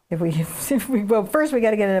 Well, first we got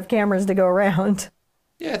to get enough cameras to go around.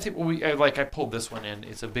 Yeah, I think I pulled this one in.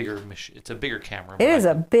 It's a bigger it's a bigger camera. It is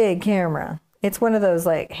a big camera. It's one of those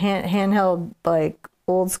like handheld, like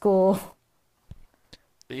old school.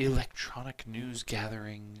 The electronic news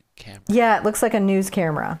gathering camera. Yeah, it looks like a news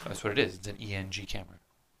camera. That's what it is. It's an ENG camera.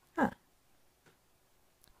 Huh.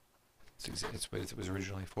 It's what it was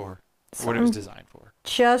originally for. So What it was designed for.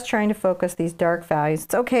 Just trying to focus these dark values.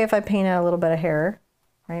 It's okay if I paint out a little bit of hair,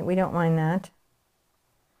 right? We don't mind that.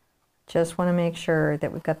 Just want to make sure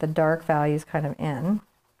that we've got the dark values kind of in.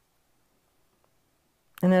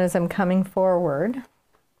 And then as I'm coming forward,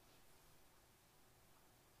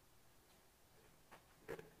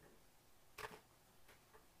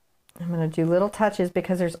 I'm going to do little touches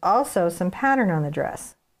because there's also some pattern on the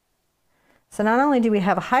dress. So not only do we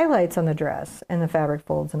have highlights on the dress and the fabric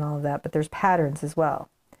folds and all of that, but there's patterns as well.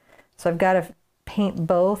 So I've got to paint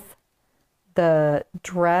both the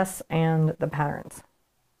dress and the patterns.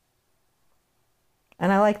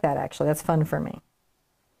 And I like that, actually. That's fun for me.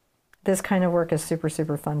 This kind of work is super,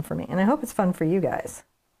 super fun for me. And I hope it's fun for you guys.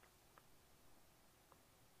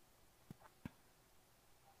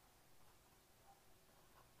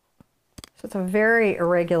 So it's a very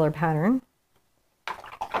irregular pattern.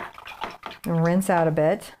 And rinse out a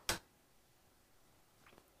bit.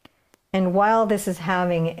 And while this is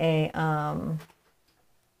having a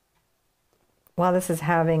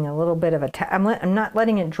little bit of a I'm not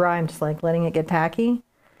letting it dry, I'm just like letting it get tacky. I'm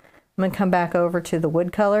going to come back over to the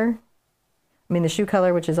wood color. I mean the shoe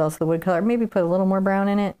color, which is also the wood color. Maybe put a little more brown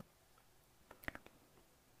in it.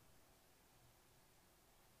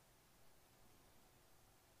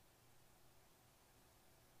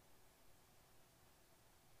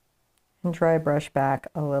 And dry brush back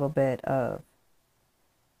a little bit of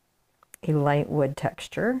a light wood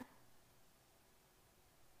texture.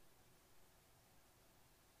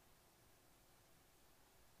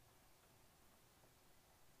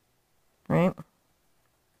 Right?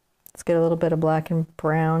 Let's get a little bit of black and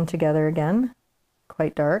brown together again.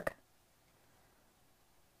 Quite dark.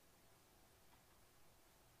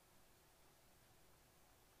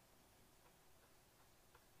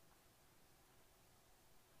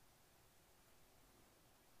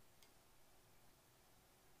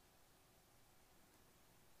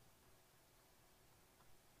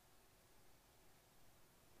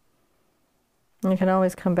 And you can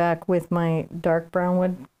always come back with my dark brown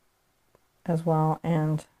wood as well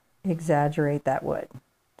and exaggerate that wood.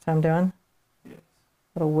 So I'm doing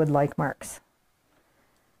little wood-like marks.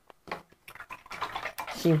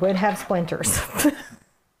 She would have splinters.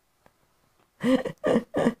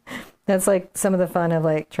 That's like some of the fun of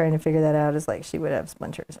like trying to figure that out is like she would have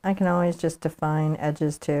splinters. I can always just define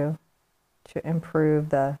edges too to improve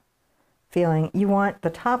the feeling. You want the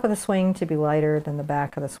top of the swing to be lighter than the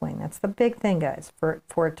back of the swing. That's the big thing, guys, for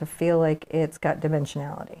it to feel like it's got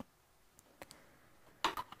dimensionality.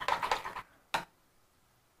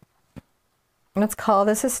 Let's call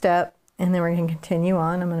this a step, and then we're going to continue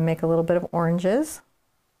on. I'm going to make a little bit of oranges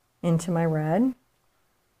into my red.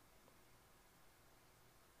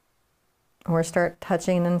 Or start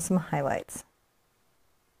touching in some highlights.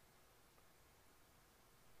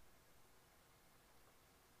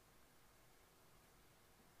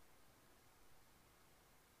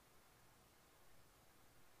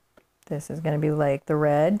 This is going to be like the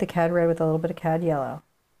red, the cad red with a little bit of cad yellow.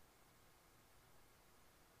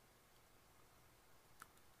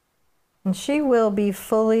 And she will be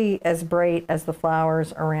fully as bright as the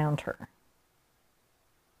flowers around her.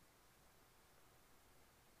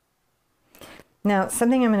 Now,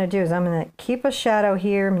 something I'm going to do is I'm going to keep a shadow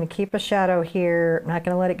here. I'm going to keep a shadow here. I'm not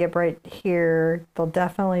going to let it get bright here. There'll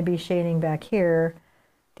definitely be shading back here.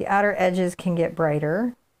 The outer edges can get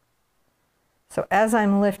brighter. So as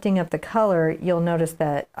I'm lifting up the color, you'll notice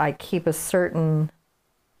that I keep a certain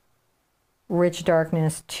rich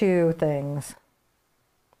darkness to things.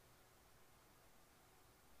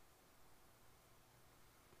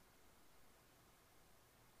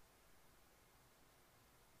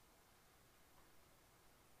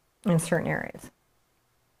 in certain areas.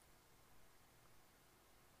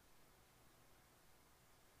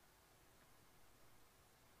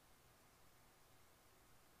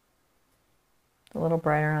 A little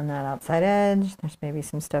brighter on that outside edge. There's maybe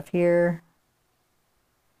some stuff here.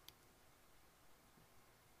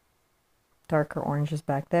 Darker oranges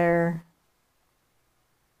back there.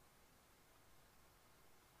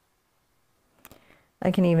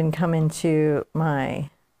 I can even come into my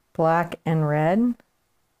black and red,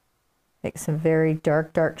 make some very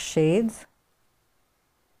dark, dark shades.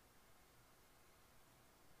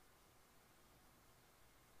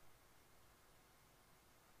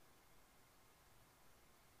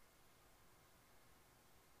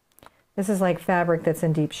 This is like fabric that's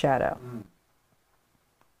in deep shadow.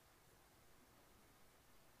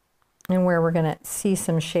 And where we're going to see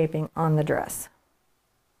some shaping on the dress.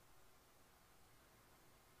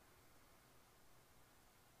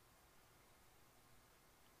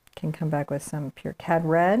 Can come back with some pure cad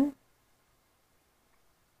red.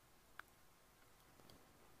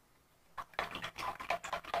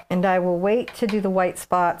 And I will wait to do the white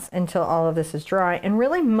spots until all of this is dry, and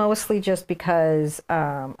really mostly just because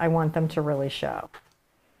I want them to really show.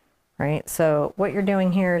 Right? So what you're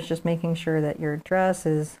doing here is just making sure that your dress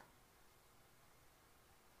is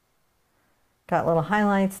got little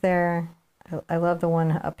highlights there. I love the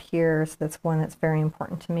one up here, so that's one that's very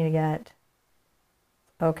important to me to get.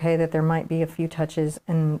 Okay, that there might be a few touches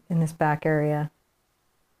in this back area.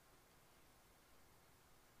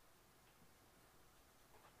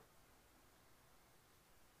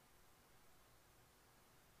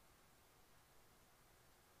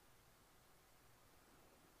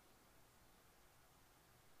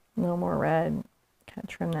 No more red. Kind of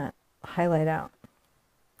trim that highlight out.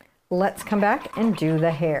 Let's come back and do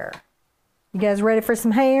the hair. You guys ready for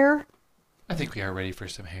some hair? I think we are ready for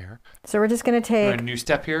some hair. So we're just going to take a new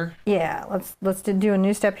step here. Yeah, let's do a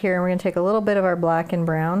new step here, and we're going to take a little bit of our black and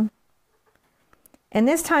brown. And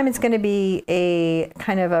this time it's going to be a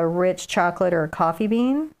kind of a rich chocolate or a coffee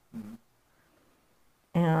bean.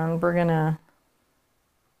 And we're going to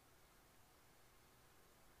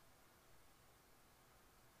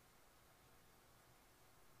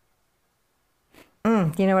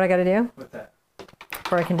you know what I got to do? What's that?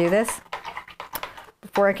 Before I can do this?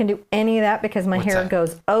 Before I can do any of that, because my hair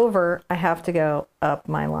goes over, I have to go up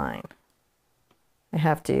my line. I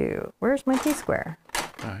have to, where's my T-square?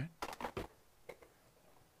 All right.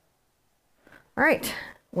 All right,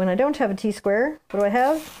 when I don't have a T-square, what do I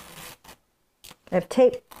have? I have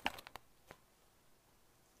tape.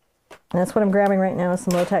 And that's what I'm grabbing right now, is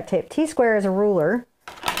some low-tack tape. T-square is a ruler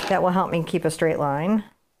that will help me keep a straight line.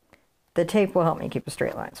 The tape will help me keep a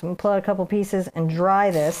straight line. So I'm going to pull out a couple pieces and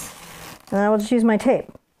dry this, and then I will just use my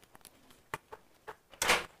tape.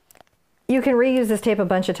 You can reuse this tape a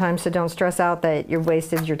bunch of times, so don't stress out that you've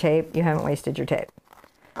wasted your tape. You haven't wasted your tape.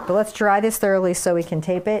 But let's dry this thoroughly so we can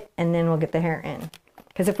tape it, and then we'll get the hair in.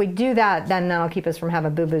 Because if we do that, then that'll keep us from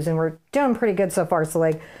having boo-boos, and we're doing pretty good so far. So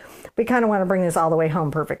like, we kind of want to bring this all the way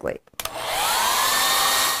home perfectly.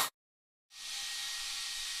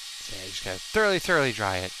 Yeah, you just gotta thoroughly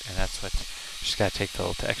dry it, and that's what you just gotta take the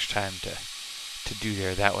little extra time to do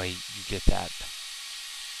there. That way you get that.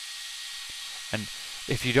 And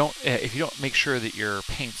if you don't make sure that your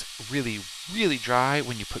paint's really dry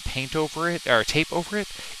when you put paint over it or tape over it,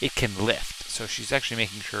 it can lift. So she's actually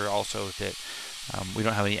making sure also that we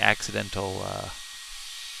don't have any accidental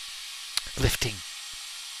lifting.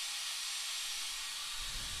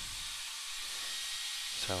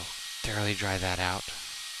 So thoroughly dry that out.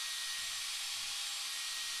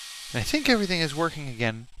 And I think everything is working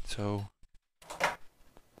again, so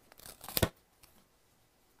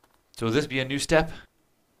will this be a new step?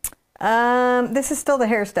 This is still the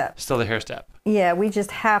hair step. Still the hair step. Yeah, we just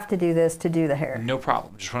have to do this to do the hair. No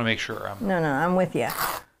problem. Just want to make sure. No, I'm with you.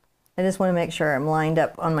 I just want to make sure I'm lined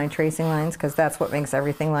up on my tracing lines, because that's what makes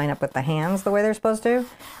everything line up with the hands the way they're supposed to. I'm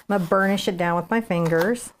going to burnish it down with my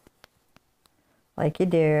fingers, like you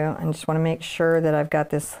do. I just want to make sure that I've got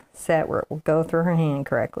this set where it will go through her hand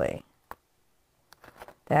correctly.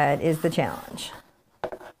 That is the challenge.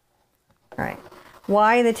 All right.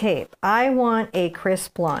 Why the tape? I want a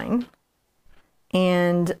crisp line,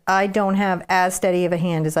 and I don't have as steady of a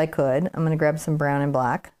hand as I could. I'm going to grab some brown and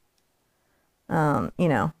black. You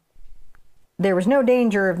know, there was no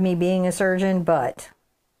danger of me being a surgeon, but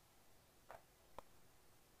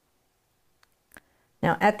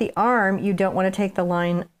now at the arm, you don't want to take the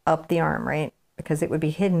line up the arm, right? Because it would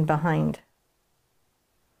be hidden behind.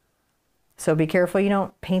 So be careful you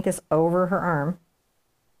don't paint this over her arm.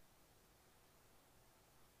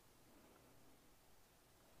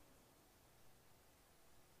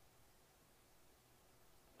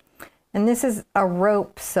 And this is a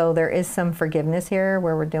rope, so there is some forgiveness here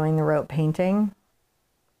where we're doing the rope painting.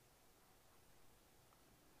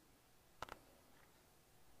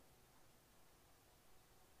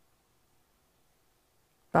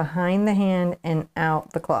 Behind the hand and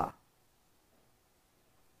out the claw.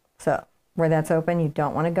 So where that's open, you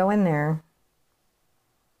don't want to go in there.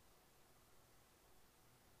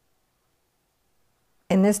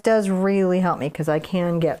 And this does really help me because I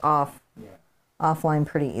can get offline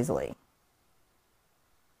pretty easily.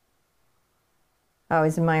 I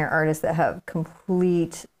always admire artists that have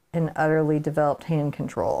complete and utterly developed hand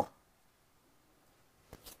control.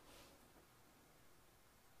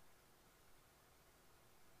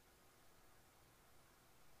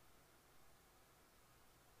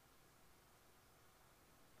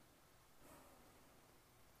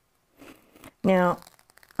 Now,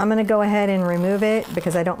 I'm going to go ahead and remove it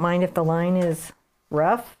because I don't mind if the line is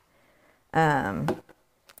rough.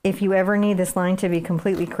 If you ever need this line to be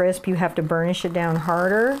completely crisp, you have to burnish it down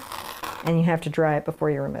harder and you have to dry it before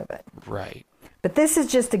you remove it. Right. But this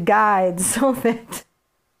is just a guide so that,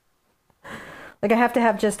 like, I have to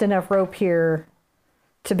have just enough rope here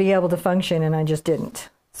to be able to function, and I just didn't.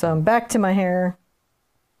 So I'm back to my hair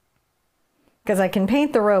because I can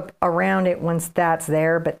paint the rope around it once that's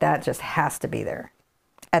there, but that just has to be there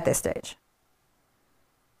at this stage.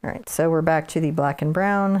 All right, so we're back to the black and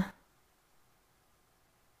brown.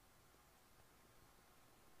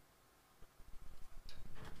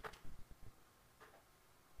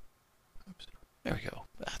 There we go.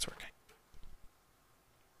 That's working.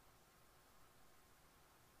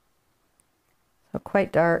 So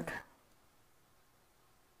quite dark.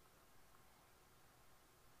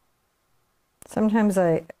 Sometimes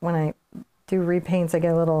when I do repaints, I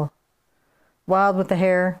get a little wild with the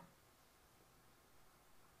hair.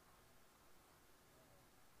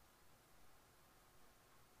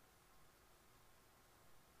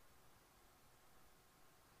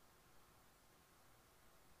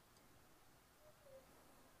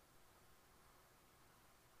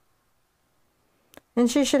 And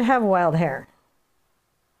she should have wild hair.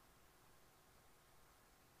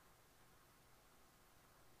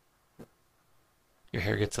 Your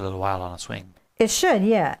hair gets a little wild on a swing. It should,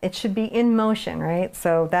 yeah. It should be in motion, right?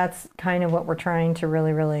 So that's kind of what we're trying to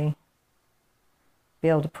really, really be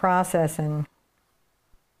able to process and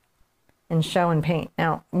show and paint.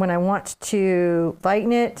 Now, when I want to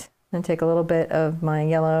lighten it, I'm going to take a little bit of my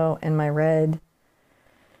yellow and my red.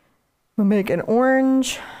 We'll make an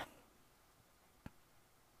orange.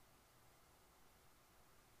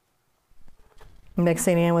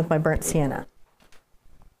 Mixing in with my burnt sienna.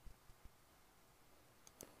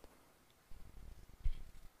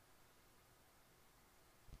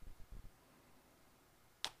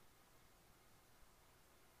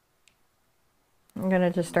 I'm going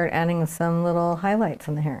to just start adding some little highlights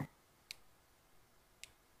in the hair.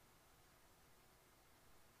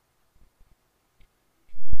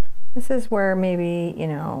 This is where maybe, you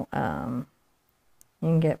know, you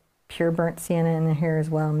can get pure burnt sienna in the hair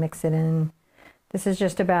as well, mix it in. This is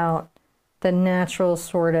just about the natural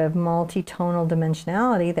sort of multi-tonal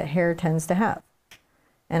dimensionality that hair tends to have.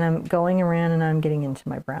 And I'm going around and I'm getting into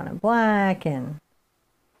my brown and black,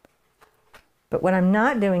 but what I'm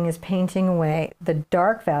not doing is painting away the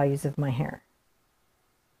dark values of my hair.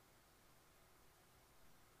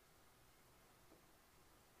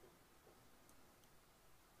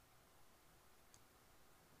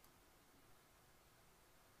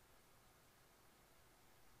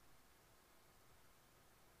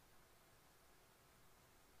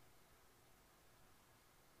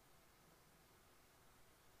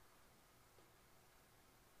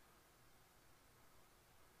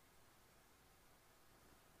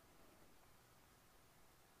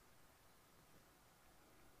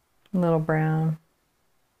 A little brown.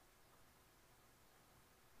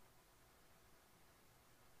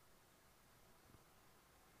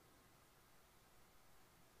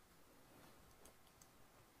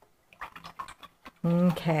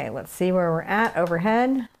 Okay, let's see where we're at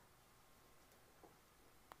overhead.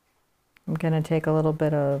 I'm going to take a little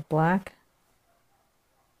bit of black.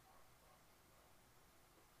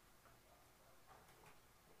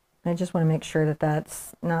 I just want to make sure that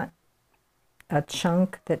that's not a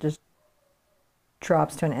chunk that just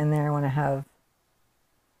drops to an end there. I want to have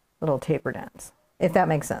little tapered ends, if that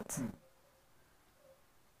makes sense.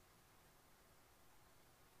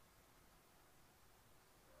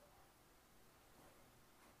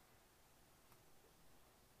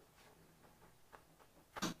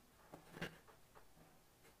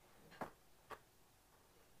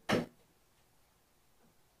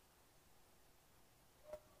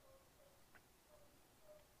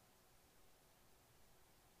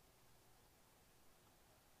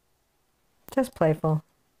 Just playful.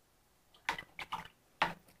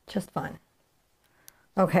 Just fun.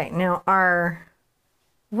 Okay, now our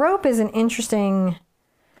rope is an interesting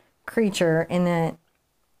creature in that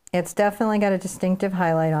it's definitely got a distinctive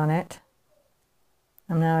highlight on it.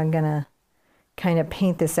 I'm now gonna kind of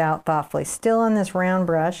paint this out thoughtfully. Still on this round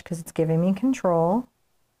brush because it's giving me control.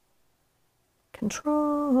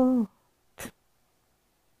 Control.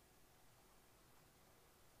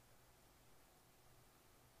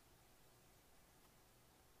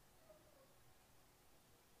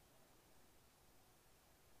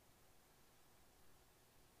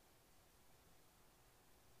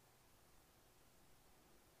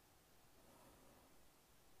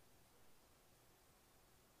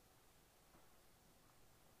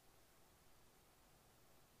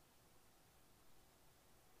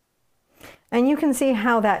 And you can see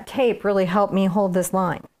how that tape really helped me hold this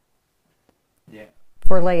line. Yeah.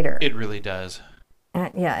 For later. It really does.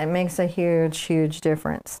 Yeah, it makes a huge, huge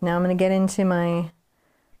difference. Now I'm going to get into my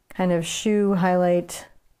kind of shoe highlight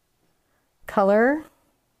color.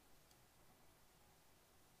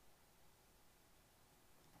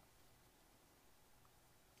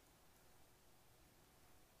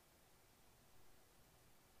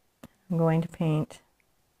 I'm going to paint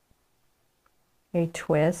a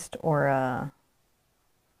twist or a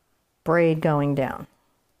braid going down.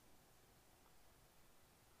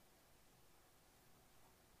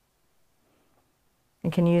 I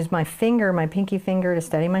can use my finger, my pinky finger, to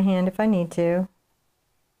steady my hand if I need to.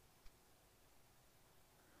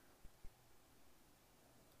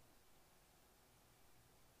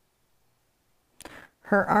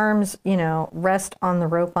 Her arms, you know, rest on the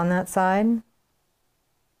rope on that side.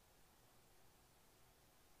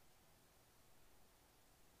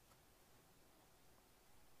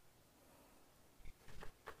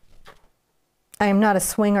 I am not a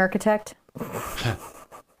swing architect. But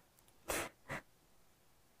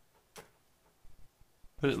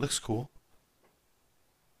it looks cool.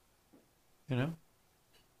 You know?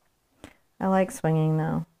 I like swinging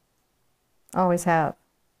though. Always have.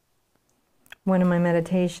 One of my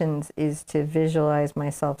meditations is to visualize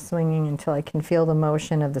myself swinging until I can feel the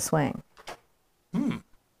motion of the swing. One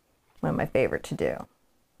of my favorite to do.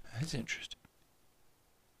 That's interesting.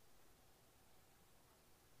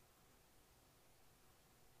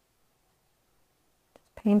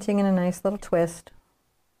 Painting in a nice little twist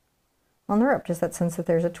on the rope, just that sense that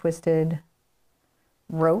there's a twisted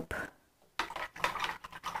rope.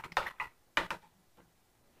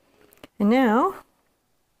 And now,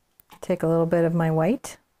 take a little bit of my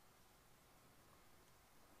white.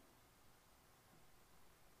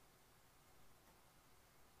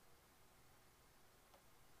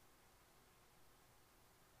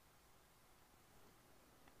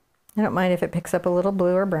 I don't mind if it picks up a little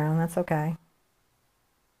blue or brown, that's okay.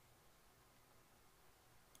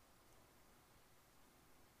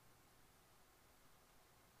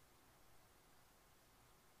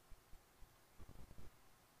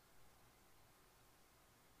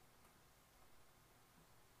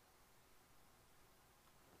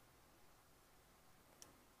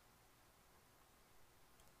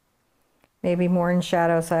 Maybe more in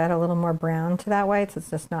shadow, so I add a little more brown to that white, so it's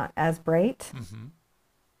just not as bright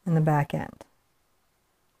in the back end.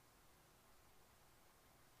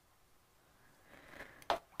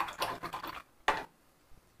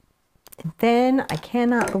 And then I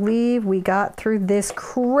cannot believe we got through this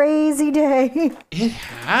crazy day. It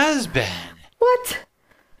has been. What?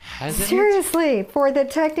 Hasn't Seriously, for the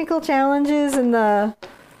technical challenges and the...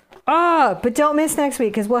 but don't miss next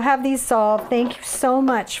week because we'll have these solved. Thank you so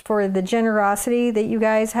much for the generosity that you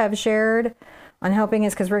guys have shared on helping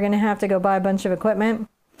us because we're going to have to go buy a bunch of equipment.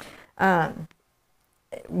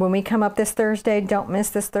 When we come up this Thursday, don't miss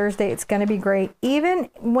this Thursday. It's going to be great. Even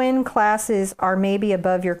when classes are maybe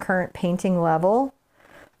above your current painting level.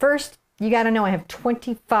 First, you got to know I have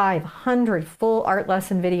 2,500 full art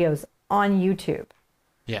lesson videos on YouTube.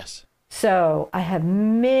 Yes. So I have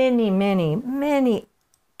many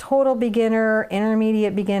total beginner,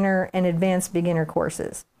 intermediate beginner, and advanced beginner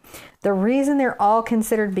courses. The reason they're all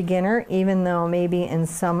considered beginner, even though maybe in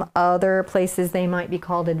some other places they might be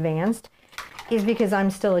called advanced, is because I'm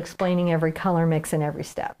still explaining every color mix in every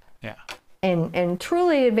step. Yeah. And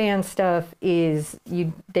truly advanced stuff is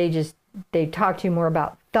they talk to you more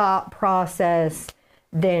about thought process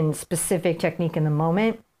than specific technique in the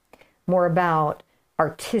moment, more about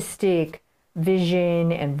artistic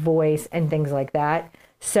vision and voice and things like that.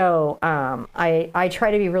 So I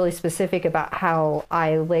try to be really specific about how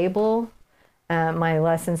I label my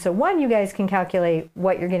lessons. So one, you guys can calculate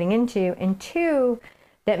what you're getting into, and two,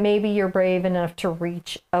 that maybe you're brave enough to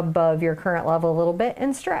reach above your current level a little bit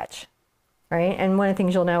and stretch. right? And one of the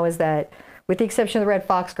things you'll know is that with the exception of the Red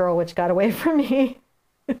Fox Girl, which got away from me,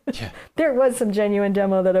 Yeah. there was some genuine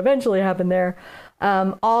demo that eventually happened there.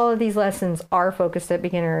 All of these lessons are focused at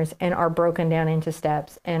beginners and are broken down into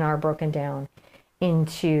steps and are broken down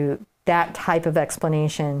into that type of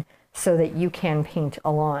explanation so that you can paint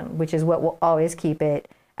along, which is what will always keep it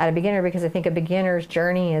at a beginner, because I think a beginner's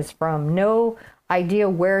journey is from no idea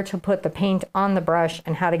where to put the paint on the brush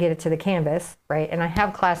and how to get it to the canvas, right? And I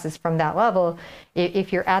have classes from that level.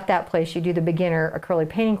 If you're at that place, you do the beginner acrylic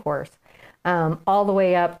painting course, all the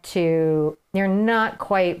way up to you're not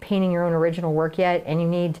quite painting your own original work yet, and you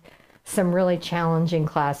need some really challenging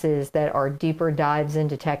classes that are deeper dives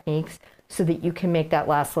into techniques so that you can make that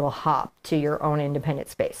last little hop to your own independent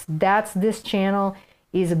space. That's this channel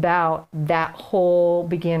is about, that whole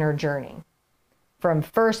beginner journey from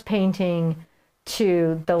first painting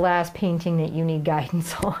to the last painting that you need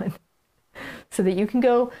guidance on so that you can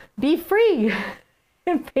go be free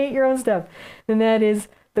and paint your own stuff. And that is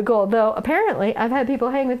the goal. Though apparently I've had people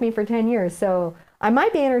hang with me for 10 years, so I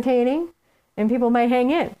might be entertaining and people might hang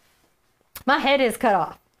in. My head is cut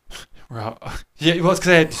off. Well, yeah, well, it's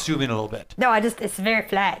because I had to zoom in a little bit. No, it's very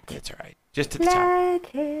flat. It's all right. Just at the top.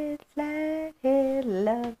 Flat head,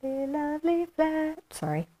 lovely, lovely flat.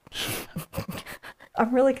 Sorry.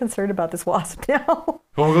 I'm really concerned about this wasp now.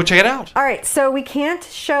 Well, we'll go check it out. All right, so we can't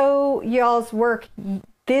show y'all's work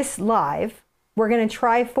this live. We're going to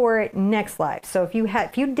try for it next live. So if you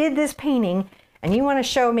did this painting and you want to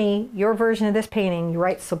show me your version of this painting, you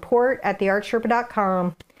write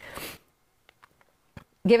support@theartsherpa.com.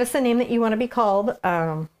 Give us the name that you want to be called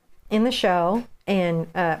in the show. And,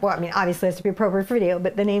 well, I mean, obviously it has to be appropriate for video,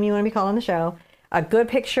 but the name you want to be called on the show. A good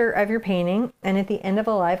picture of your painting. And at the end of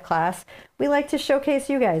a live class, we like to showcase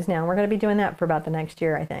you guys now. We're going to be doing that for about the next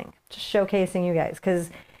year, I think. Just showcasing you guys.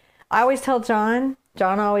 Because I always tell John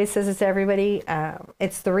always says this to everybody,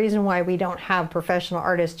 it's the reason why we don't have professional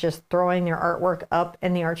artists just throwing their artwork up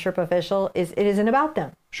in the Art Sherpa official, is it isn't about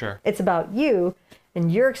them. Sure. It's about you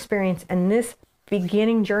and your experience and this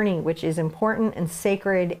beginning journey, which is important and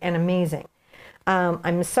sacred and amazing.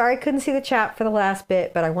 I'm sorry I couldn't see the chat for the last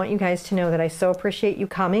bit, but I want you guys to know that I so appreciate you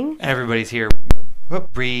coming. Everybody's here.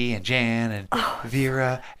 Bree and Jan and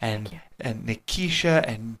Vera and Nikisha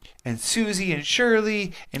and Susie and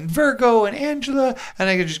Shirley and Virgo and Angela, and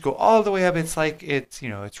I could just go all the way up. It's like it's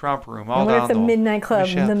romper room all and what down if the Midnight Club?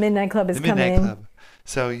 Michelle, the Midnight Club is the Midnight coming. Club.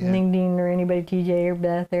 So yeah, Ding Ding or anybody, TJ or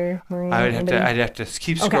Beth or Maria. I'd have to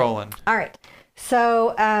keep scrolling. All right.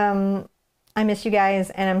 So I miss you guys,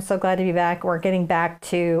 and I'm so glad to be back. We're getting back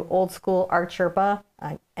to old school Art Sherpa,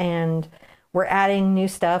 and we're adding new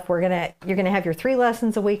stuff. You're gonna have your 3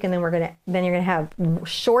 lessons a week, and then you're gonna have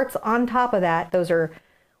shorts on top of that. Those are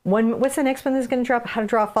what's the next one that's gonna drop? How to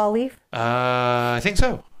draw a fall leaf? I think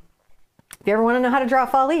so. If you ever want to know how to draw a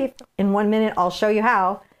fall leaf, in 1 minute I'll show you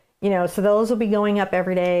how. So those will be going up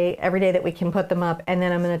every day that we can put them up. And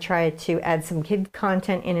then I'm going to try to add some kid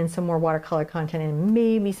content in and some more watercolor content and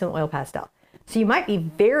maybe some oil pastel. So you might be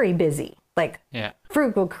very busy, like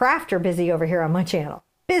Frugal Crafter busy over here on my channel.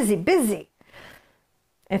 Busy.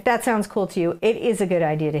 If that sounds cool to you, it is a good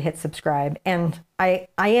idea to hit subscribe. And I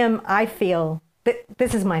feel that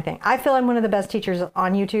this is my thing. I feel I'm one of the best teachers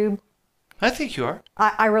on YouTube. I think you are.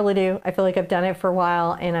 I really do. I feel like I've done it for a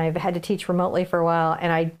while, and I've had to teach remotely for a while,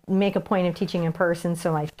 and I make a point of teaching in person,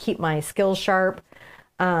 so I keep my skills sharp.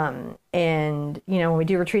 And when we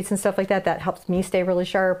do retreats and stuff like that, that helps me stay really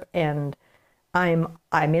sharp. And I'm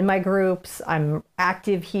in my groups. I'm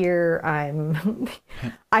active here.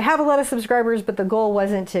 I have a lot of subscribers, but the goal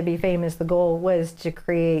wasn't to be famous. The goal was to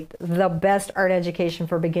create the best art education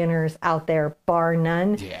for beginners out there, bar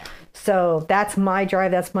none. Yeah. So that's my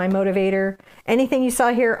drive. That's my motivator. Anything you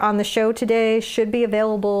saw here on the show today should be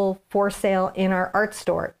available for sale in our art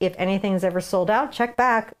store. If anything is ever sold out, check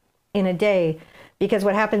back in a day, because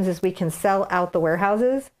what happens is we can sell out the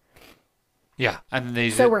warehouses. Yeah, and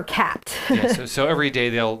we're capped. Yeah, so every day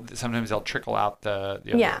sometimes they'll trickle out the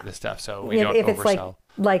stuff, so we don't oversell.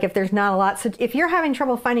 Like if there's not a lot. So if you're having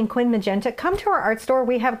trouble finding Quinn Magenta, come to our art store.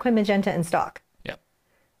 We have Quinn Magenta in stock.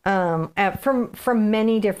 From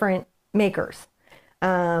many different makers.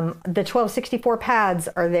 The 1264 pads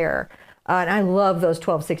are there. And I love those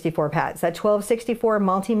 1264 pads. That 1264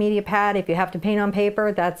 multimedia pad, if you have to paint on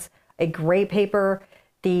paper, that's a great paper.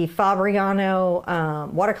 The Fabriano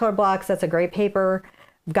watercolor blocks, that's a great paper.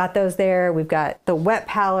 We've got those there. We've got the wet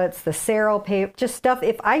palettes, the Cerro paper, just stuff.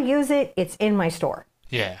 If I use it, it's in my store.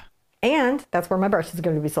 Yeah. And that's where my brush is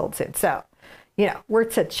going to be sold soon. So, we're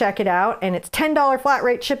to check it out, and it's $10 flat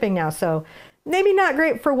rate shipping now. So maybe not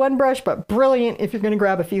great for one brush, but brilliant if you're going to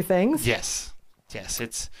grab a few things. Yes.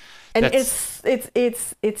 It's And it's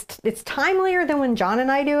timelier than when John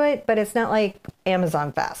and I do it, but it's not like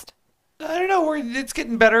Amazon fast. I don't know. It's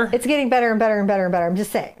getting better. It's getting better and better and better and better. I'm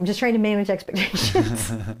just saying. I'm just trying to manage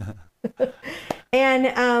expectations.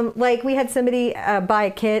 And like we had somebody buy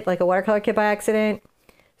a kit, like a watercolor kit by accident.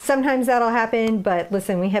 Sometimes that'll happen, but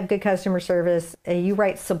listen, we have good customer service. You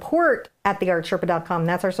write support@theartsherpa.com.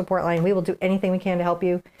 That's our support line. We will do anything we can to help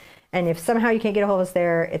you. And if somehow you can't get a hold of us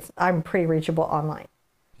there, I'm pretty reachable online.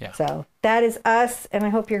 Yeah. So that is us, and I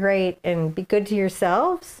hope you're great. And be good to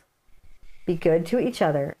yourselves. Be good to each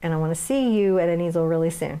other. And I want to see you at an easel really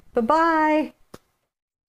soon. Bye-bye.